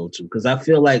want to go to. Because I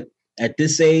feel like at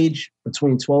this age,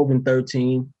 between 12 and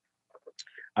 13,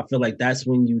 I feel like that's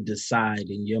when you decide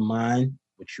in your mind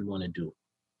what you want to do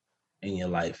in your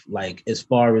life. Like, as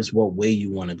far as what way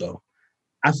you want to go.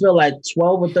 I feel like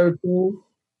 12 or 13,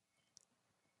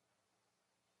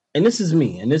 and this is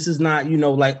me, and this is not, you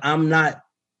know, like, I'm not,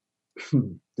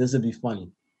 this would be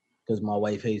funny because my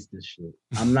wife hates this shit.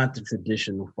 I'm not the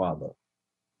traditional father,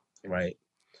 right?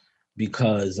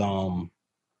 Because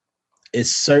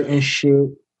it's certain shit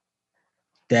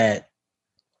that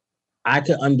I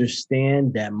could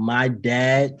understand that my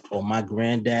dad or my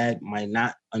granddad might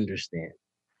not understand.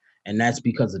 And that's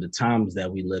because of the times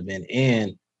that we live in,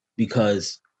 and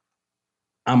because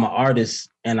I'm an artist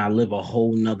and I live a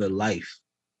whole nother life.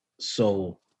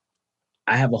 So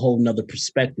I have a whole nother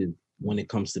perspective when it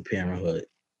comes to parenthood.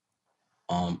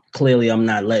 Clearly I'm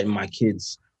not letting my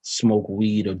kids smoke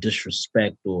weed or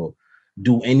disrespect or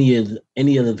do any of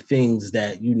the things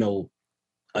that, you know,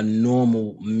 a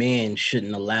normal man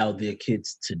shouldn't allow their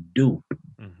kids to do.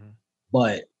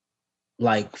 But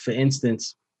like, for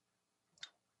instance,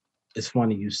 it's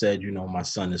funny you said, you know, my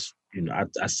son is, you know,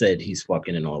 I said he's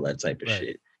fucking and all that type of Right.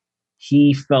 shit.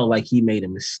 He felt like he made a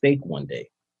mistake one day.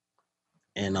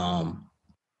 And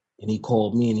he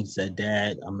called me and he said,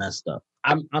 Dad, I messed up.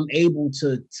 I'm able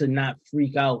to not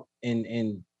freak out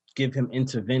and give him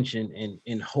intervention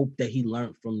and hope that he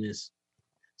learned from this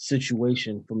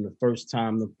situation from the first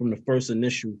time, from the first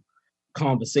initial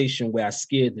conversation where I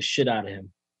scared the shit out of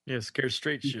him. Yeah, scared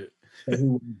straight shit. That he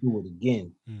wouldn't do it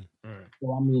again. All right.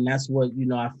 So I mean, that's what, you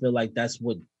know, I feel like that's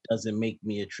what doesn't make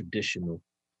me a traditional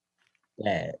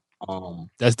dad.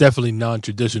 That's definitely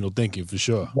non-traditional thinking for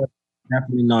sure.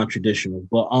 Definitely non-traditional.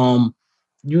 But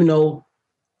you know,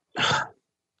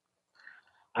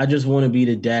 I just want to be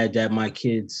the dad that my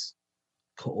kids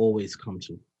could always come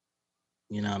to.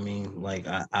 You know what I mean? Like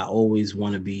I always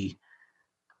want to be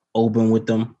open with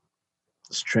them,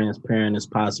 as transparent as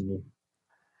possible.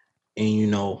 And you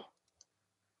know,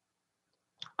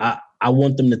 I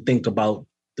want them to think about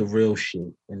the real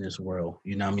shit in this world.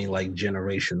 You know what I mean? Like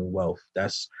generational wealth.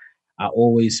 I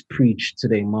always preach to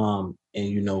their mom, and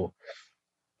you know,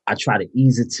 I try to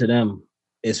ease it to them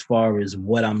as far as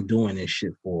what I'm doing this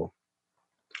shit for.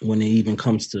 When it even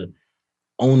comes to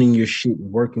owning your shit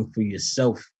and working for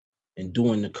yourself and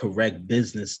doing the correct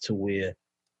business to where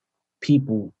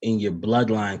people in your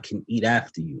bloodline can eat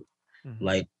after you.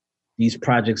 Like these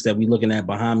projects that we looking at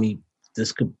behind me,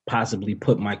 this could possibly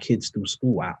put my kids through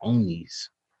school. I own these.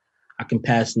 I can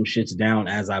pass them shits down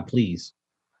as I please.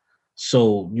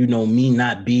 So, you know, me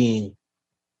not being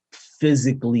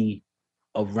physically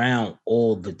around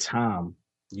all the time,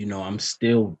 you know, I'm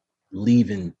still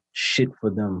leaving shit for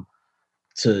them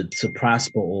to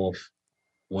prosper off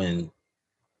when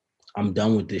I'm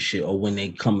done with this shit, or when they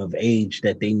come of age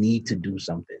that they need to do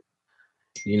something.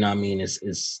 You know what I mean?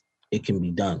 It can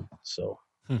be done. So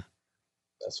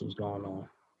that's what's going on.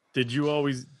 Did you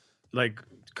always like?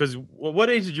 Because what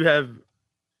age did you have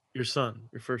your son,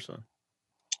 your first son?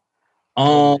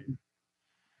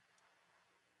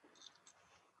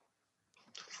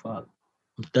 Fuck.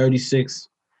 I'm 36.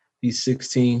 He's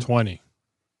 16. 20.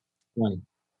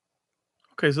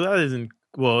 Okay, so that isn't,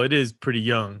 well, it is pretty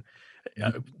young.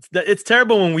 It's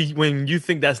terrible when you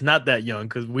think that's not that young,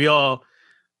 because we all,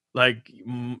 like,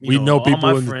 We know all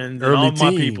people my in friends and early all my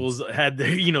teens. people's had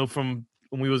their, you know, from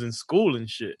when we was in school and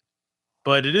shit.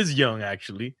 But it is young,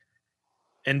 actually.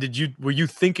 And were you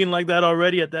thinking like that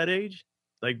already at that age?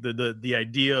 Like the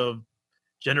idea of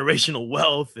generational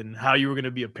wealth and how you were going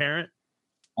to be a parent?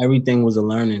 Everything was a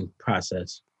learning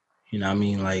process. You know what I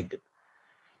mean? Like,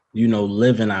 you know,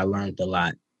 living, I learned a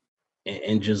lot.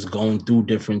 And just going through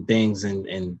different things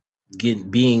and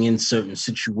being in certain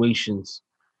situations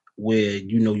where,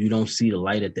 you know, you don't see the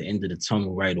light at the end of the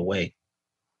tunnel right away.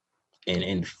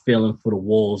 And feeling for the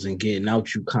walls and getting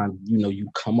out, you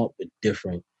come up with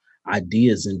different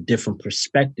ideas and different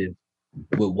perspective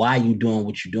with why you doing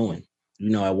what you're doing. You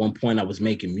know, at one point I was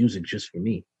making music just for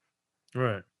me.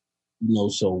 Right. You know,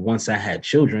 so once I had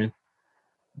children,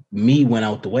 me went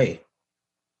out the way.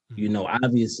 You know,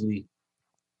 obviously,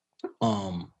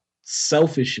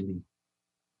 selfishly,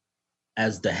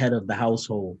 as the head of the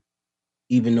household,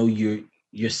 even though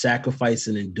you're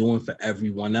sacrificing and doing for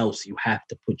everyone else, you have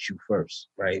to put you first,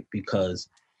 right? Because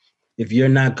if you're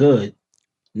not good,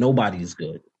 nobody's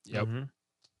good. Yep.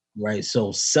 Right.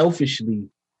 So selfishly,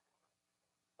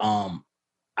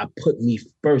 I put me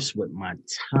first with my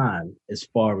time, as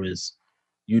far as,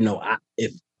 you know,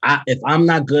 if I'm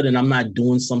not good and I'm not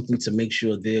doing something to make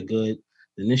sure they're good,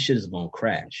 then this shit is gonna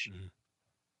crash.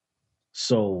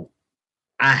 So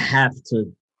I have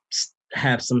to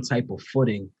have some type of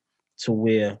footing to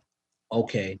where,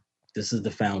 okay, this is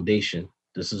the foundation.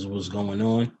 This is what's going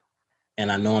on.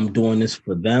 And I know I'm doing this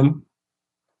for them,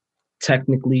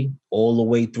 technically, all the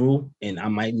way through. And I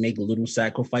might make little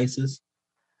sacrifices.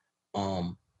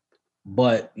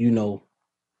 But, you know,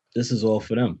 this is all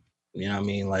for them. You know what I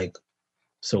mean? Like,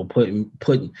 so putting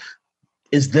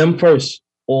it's them first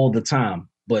all the time.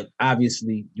 But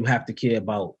obviously, you have to care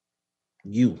about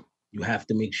you. You have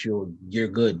to make sure you're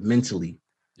good mentally,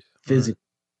 physically,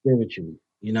 spiritually.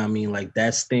 You know what I mean? Like,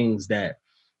 that's things that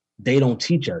they don't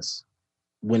teach us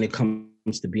when it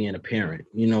comes to being a parent.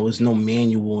 You know, there's no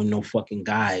manual and no fucking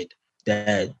guide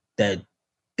that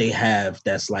they have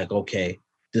that's like, okay,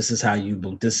 This is how you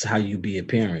be a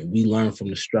parent. We learn from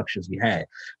the structures we had.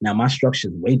 Now my structure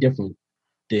is way different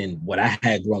than what I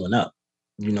had growing up.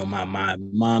 You know, my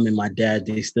mom and my dad,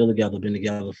 they still together, been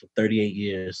together for 38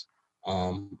 years.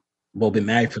 Been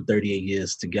married for 38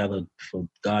 years, together for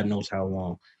God knows how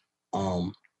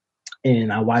long.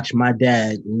 And I watched my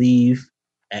dad leave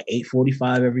at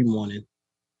 8:45 every morning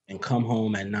and come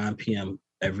home at 9 p.m.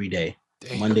 every day,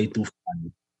 Monday through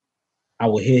Friday. I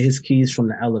would hear his keys from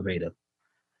the elevator.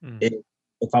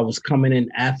 If I was coming in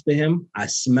after him, I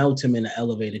smelled him in the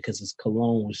elevator because his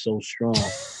cologne was so strong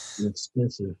and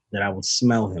expensive that I would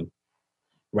smell him.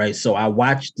 Right. So I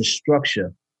watched the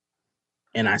structure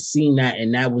and I seen that,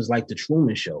 and that was like the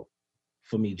Truman Show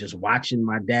for me, just watching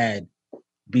my dad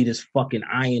be this fucking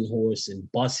iron horse and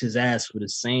bust his ass for the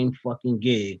same fucking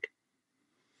gig.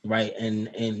 Right.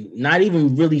 And not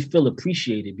even really feel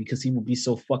appreciated because he would be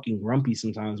so fucking grumpy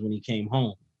sometimes when he came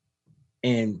home.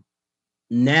 And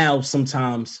now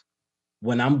sometimes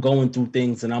when I'm going through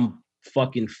things and I'm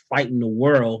fucking fighting the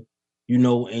world, you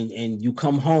know, and you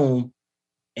come home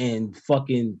and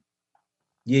fucking,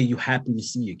 yeah, you happy to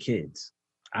see your kids.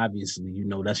 Obviously, you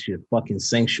know, that's your fucking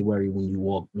sanctuary when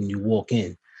you walk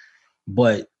in.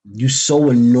 But you're so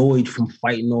annoyed from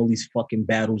fighting all these fucking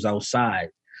battles outside.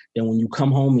 Then when you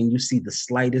come home and you see the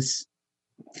slightest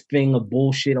thing of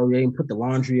bullshit, or you didn't put the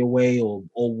laundry away or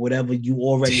whatever, you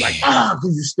already like,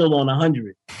 because you're still on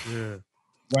 100. Yeah.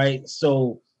 Right.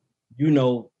 So, you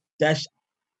know,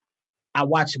 I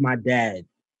watch my dad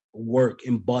work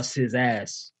and bust his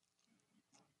ass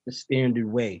the standard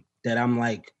way that I'm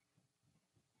like,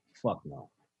 fuck no.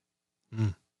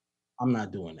 I'm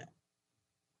not doing that.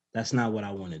 That's not what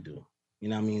I want to do. You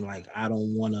know what I mean? Like, I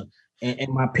don't want to,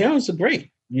 and my parents are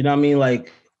great. You know what I mean?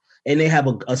 Like, and they have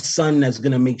a son that's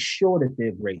going to make sure that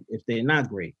they're great if they're not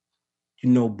great, you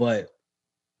know, but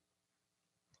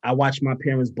I watch my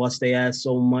parents bust their ass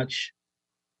so much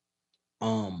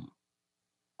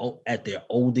at their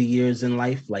older years in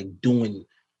life, like doing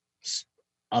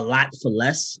a lot for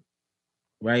less,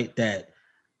 right? That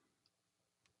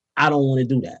I don't want to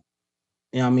do that.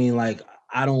 You know what I mean? Like,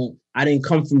 I didn't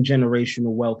come from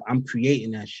generational wealth. I'm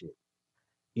creating that shit.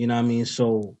 You know what I mean?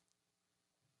 So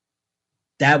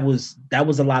that was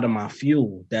a lot of my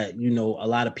fuel that, you know, a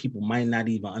lot of people might not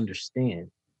even understand,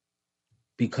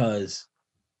 because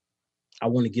I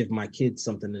want to give my kids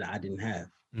something that I didn't have.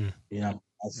 You know,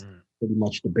 that's pretty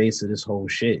much the base of this whole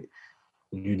shit,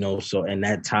 you know. So, and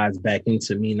that ties back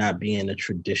into me not being a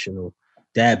traditional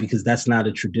dad, because that's not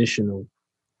a traditional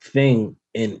thing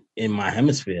in my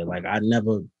hemisphere. Like, I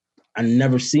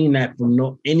never seen that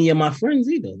from any of my friends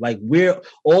either. Like, we're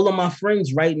all of my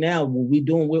friends right now, what we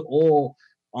doing, we're all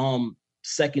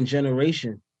second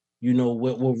generation, you know.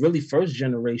 We're really first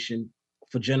generation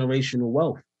for generational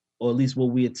wealth, or at least what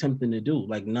we attempting to do.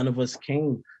 Like, none of us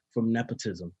came from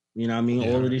nepotism, you know what I mean?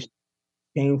 All of this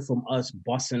came from us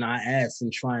busting our ass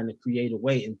and trying to create a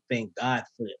way, and thank God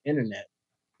for the internet,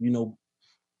 you know,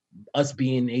 us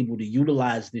being able to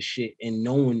utilize this shit and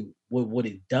knowing what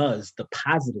it does, the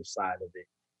positive side of it,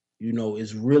 you know,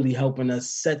 is really helping us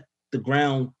set the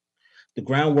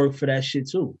groundwork for that shit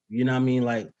too. You know what I mean?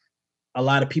 Like, a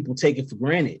lot of people take it for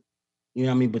granted, you know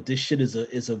what I mean? But this shit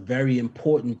is a very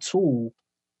important tool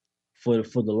for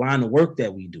the line of work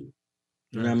that we do.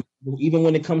 You know what I mean? Even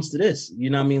when it comes to this, you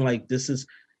know what I mean? Like, this is,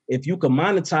 if you can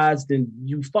monetize, then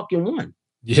you fucking won.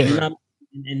 Yeah. You know what I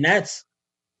mean? And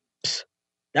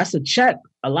that's a check.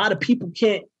 A lot of people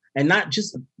can't, and not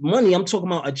just money, I'm talking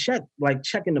about a check, like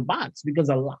checking the box, because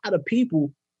a lot of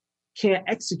people can't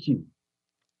execute.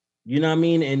 You know what I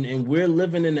mean? And we're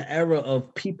living in the era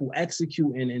of people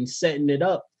executing and setting it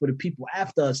up for the people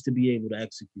after us to be able to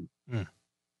execute.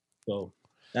 So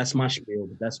that's my spiel,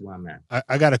 but that's where I'm at.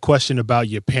 I got a question about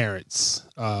your parents.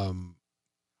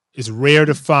 It's rare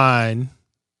to find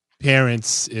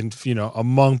parents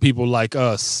among people like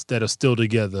us that are still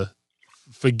together.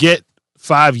 Forget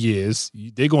 5 years,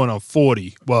 they're going on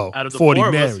 40. Well, out of the 40 four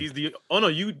of married. us, he's the. Oh no,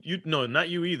 you no, not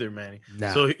you either, Manny.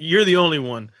 Nah. So you're the only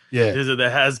one. Yeah,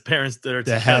 that has parents that are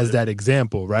that has that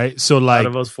example, right? So like, out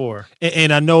of us four,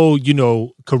 and I know, you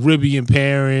know, Caribbean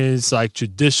parents, like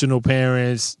traditional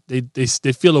parents,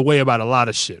 they feel a way about a lot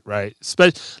of shit, right?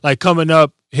 Especially like coming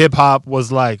up, hip hop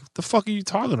was like, the fuck are you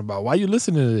talking about? Why are you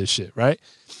listening to this shit, right?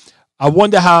 I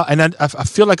wonder how, and I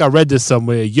feel like I read this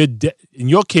somewhere. In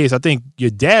your case, I think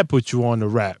your dad put you on the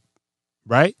rap,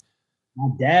 right? My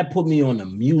dad put me on the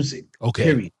music, okay,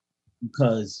 period.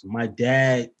 Because my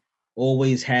dad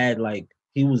always had, like,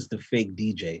 he was the fake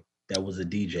DJ that was a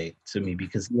DJ to me,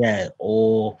 because he had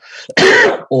all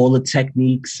the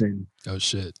techniques and oh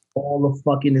shit, all the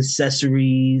fucking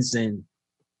accessories, and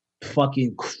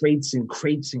fucking crates and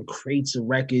crates and crates of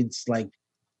records, like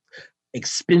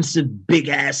expensive big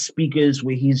ass speakers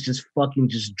where he's just fucking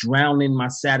just drowning my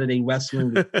Saturday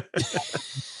wrestling with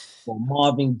or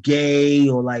Marvin Gaye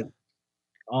or like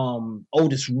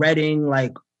Otis Redding.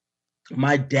 Like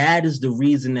my dad is the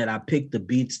reason that I picked the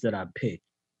beats that I picked.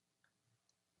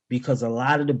 Because a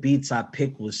lot of the beats I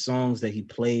picked was songs that he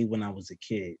played when I was a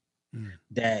kid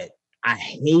that I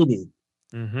hated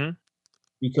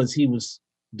because he was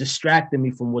distracting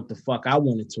me from what the fuck I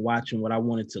wanted to watch and what I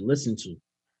wanted to listen to.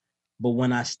 But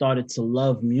when I started to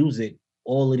love music,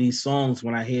 all of these songs,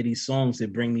 when I hear these songs, they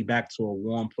bring me back to a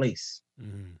warm place.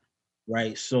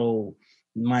 Right? So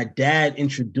my dad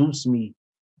introduced me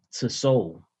to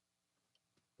soul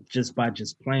just by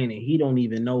just playing it. He didn't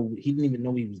even know what he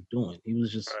was doing. He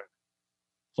was just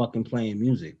fucking playing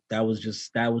music. That was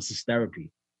his therapy.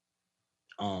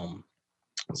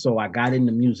 So I got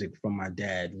into music from my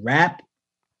dad. Rap,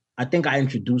 I think I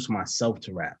introduced myself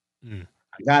to rap. I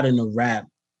got into rap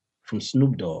from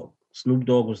Snoop Dogg. Snoop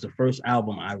Dogg was the first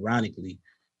album, ironically,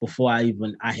 before I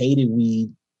hated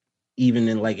weed, even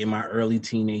in my early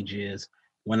teenage years.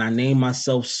 When I named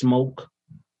myself Smoke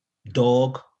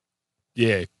Dog.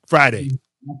 Yeah, Friday.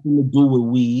 Nothing to do with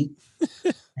weed.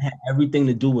 It had everything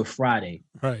to do with Friday.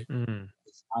 Right.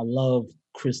 I love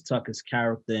Chris Tucker's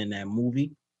character in that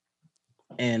movie.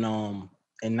 And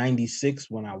in 96,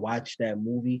 when I watched that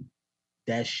movie,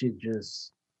 that shit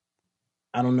just,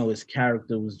 I don't know, his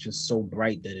character was just so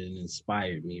bright that it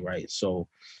inspired me, right? So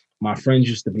my friends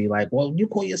used to be like, well, you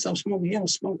call yourself smoking, you don't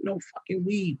smoke no fucking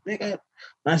weed, nigga. And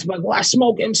I was like, well, I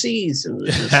smoke MCs.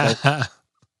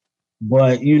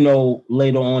 But,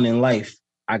 later on in life,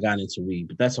 I got into weed,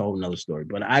 but that's a whole nother story.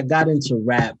 But I got into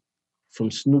rap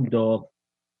from Snoop Dogg,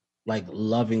 like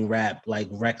loving rap, like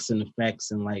Rex and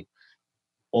Effects and like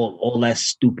all that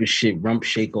stupid shit, Rump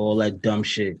Shaker, all that dumb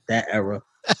shit, that era.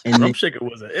 And Rump Shaker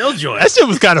was an ill joint. That shit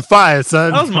was kind of fire,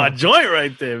 son. That was my joint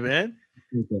right there, man.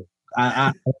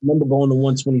 I remember going to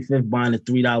 125th buying a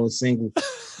 $3 single.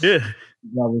 Yeah.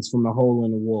 That was from The Hole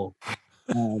in the Wall.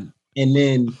 And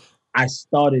then I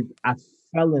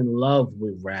fell in love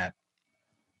with rap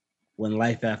when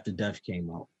Life After Death came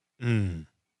out.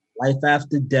 Life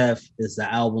After Death is the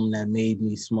album that made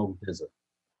me smoke Dizza.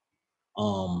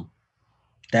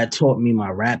 That taught me my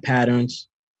rap patterns.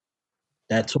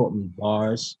 That taught me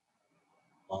bars.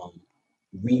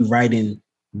 Rewriting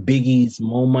Biggie's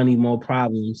More Money, More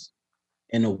Problems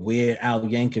in a Weird Al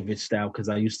Yankovic style, because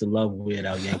I used to love Weird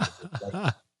Al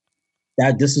Yankovic.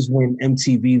 This is when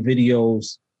MTV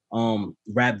videos,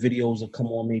 rap videos will come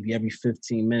on maybe every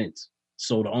 15 minutes.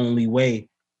 So the only way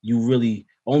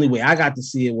I got to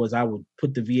see it was I would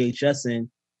put the VHS in,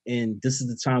 and this is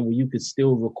the time where you could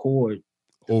still record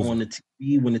on the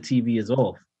TV when the TV is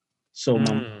off. So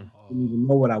my mom didn't even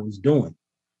know what I was doing.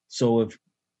 So if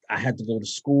I had to go to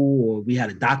school or we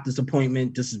had a doctor's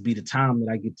appointment, this would be the time that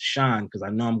I get to shine, because I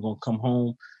know I'm going to come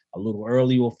home a little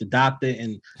early off the doctor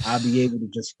and I'll be able to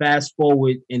just fast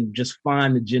forward and just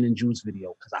find the Gin and Juice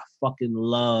video, because I fucking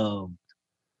loved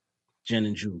Gin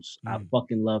and Juice. I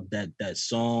fucking loved that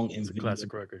song. And it's a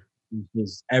classic record. It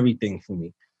was everything for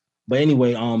me. But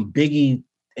anyway, Biggie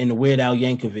and the Weird Al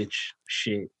Yankovic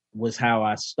shit was how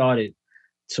I started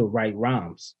to write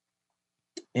rhymes.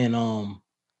 And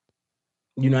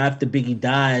after Biggie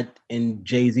died and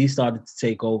Jay-Z started to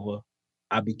take over,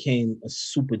 I became a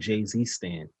super Jay-Z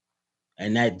stan.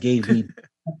 And that gave me the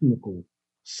technical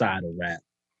side of rap.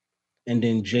 And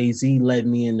then Jay-Z led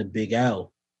me into Big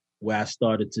L, where I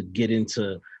started to get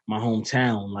into my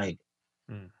hometown, like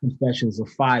Confessions of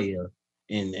Fire.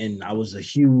 And I was a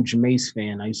huge Mace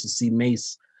fan. I used to see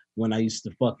Mace when I used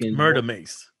to fucking Murder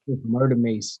Mace.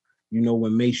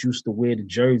 When Mace used to wear the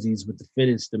jerseys with the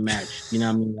fitteds to match, you know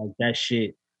what I mean? Like that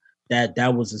shit,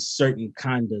 that was a certain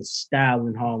kind of style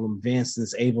in Harlem.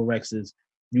 Vance's, Avorex's,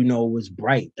 was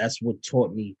bright. That's what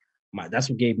taught me that's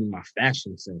what gave me my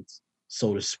fashion sense,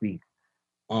 so to speak.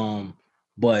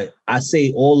 But I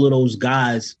say all of those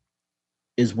guys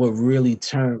is what really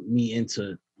turned me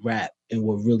into rap and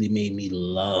what really made me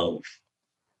love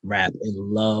rap and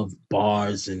love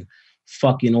bars and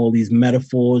fucking all these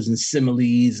metaphors and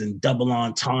similes and double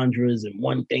entendres and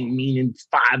one thing meaning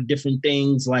 5 different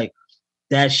things. Like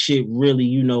that shit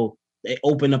really, they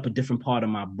opened up a different part of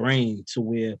my brain to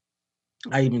where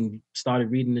I even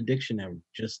started reading the dictionary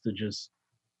just to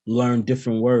learn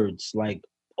different words. Like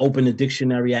open the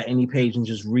dictionary at any page and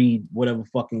just read whatever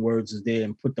fucking words is there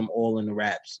and put them all in the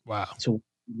raps. Wow. So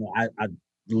I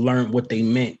learned what they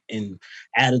meant and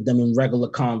added them in regular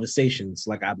conversations.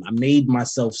 Like I made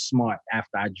myself smart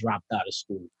after I dropped out of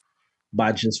school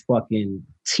by just fucking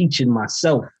teaching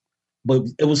myself but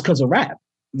it was because of rap.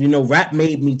 Rap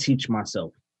made me teach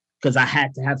myself because I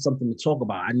had to have something to talk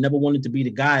about. I never wanted to be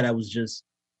the guy that was just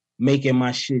making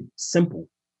my shit simple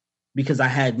because I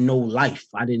had no life.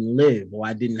 I didn't live, or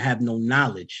I didn't have no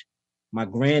knowledge. My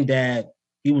granddad,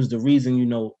 he was the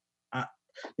reason,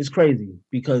 it's crazy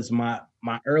because my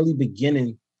early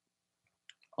beginning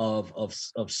of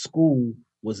school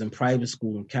was in private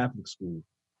school and Catholic school.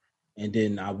 And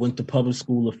then I went to public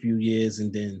school a few years,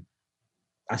 and then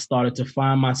I started to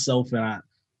find myself, and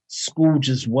school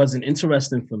just wasn't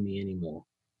interesting for me anymore.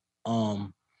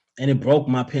 And it broke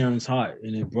my parents' heart,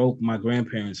 and it broke my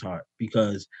grandparents' heart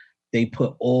because they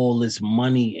put all this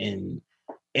money and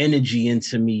energy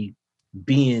into me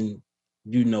being,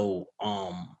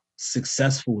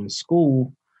 successful in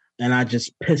school, and I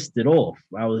just pissed it off.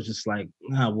 I was just like,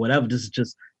 nah, whatever. This is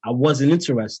just, I wasn't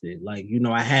interested. Like,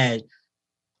 I had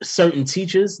certain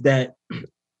teachers that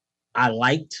I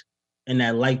liked and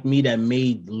that liked me, that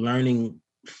made learning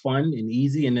fun and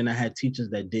easy. And then I had teachers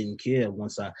that didn't care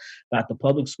once I got to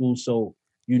public school. So,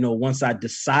 once I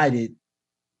decided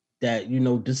that,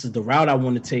 this is the route I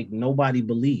want to take, nobody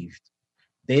believed.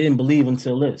 They didn't believe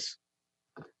until this.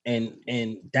 And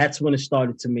that's when it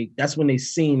started to make, that's when they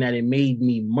seen that it made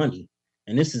me money.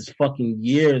 And this is fucking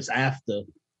years after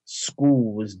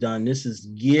school was done. This is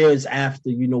years after,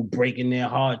 breaking their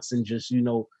hearts and just,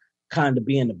 kind of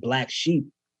being the black sheep,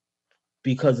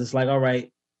 because it's like, all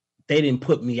right, they didn't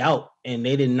put me out and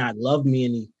they did not love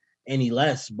me any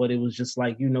less, but it was just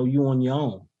like, you on your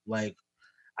own. Like,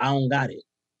 I don't got it.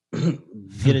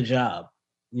 Get a job.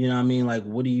 You know what I mean? Like,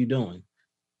 what are you doing?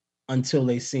 Until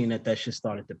they seen that shit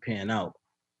started to pan out.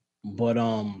 But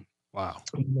wow,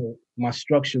 my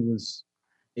structure was,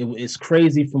 it's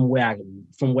crazy from where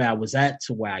I was at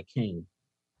to where I came,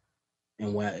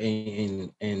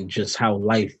 and and just how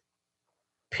life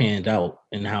panned out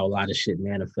and how a lot of shit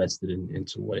manifested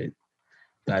into what it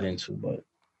got into. But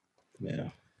yeah,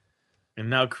 and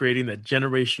now creating that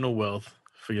generational wealth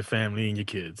for your family and your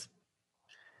kids.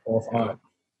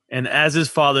 And as is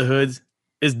fatherhood,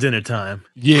 it's dinner time.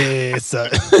 Yes,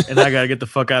 and I gotta get the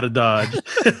fuck out of Dodge.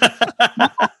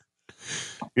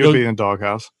 You'll be in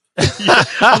doghouse. Yeah,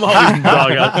 I'm always in the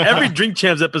doghouse. Every Drink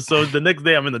Champs episode, the next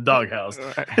day I'm in the doghouse.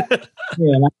 Yeah, I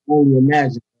can only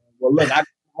imagine. Well, look, I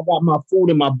got my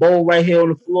food in my bowl right here on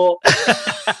the floor.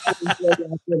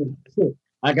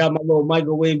 I got my little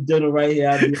microwave dinner right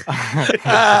here.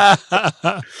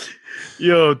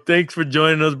 Yo, thanks for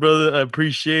joining us, brother. I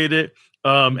appreciate it.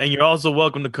 And you're also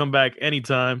welcome to come back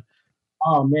anytime.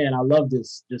 Oh man, I love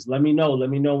this. Just let me know. Let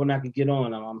me know when I can get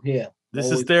on. I'm here. This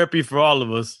is therapy for all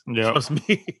of us. Yep. Trust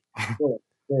me.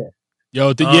 Yeah.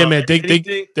 Yo, yeah, man.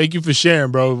 Thank you for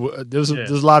sharing, bro. There's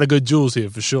a lot of good jewels here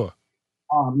for sure.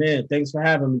 Oh man, thanks for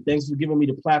having me. Thanks for giving me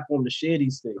the platform to share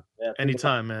these things. Yeah,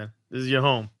 anytime, man. This is your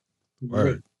home.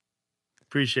 Word.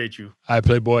 Appreciate you. All right,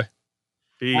 Playboy.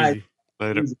 Be All right. easy.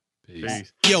 Later.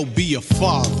 Peace. Yo, be a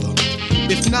father.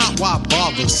 If not, why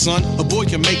bother, son? A boy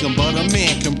can make them, but a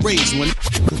man can raise one.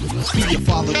 Be a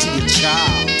father to your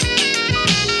child.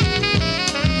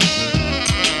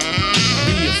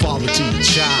 Be a father to your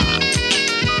child.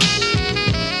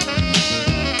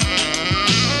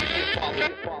 Be a father.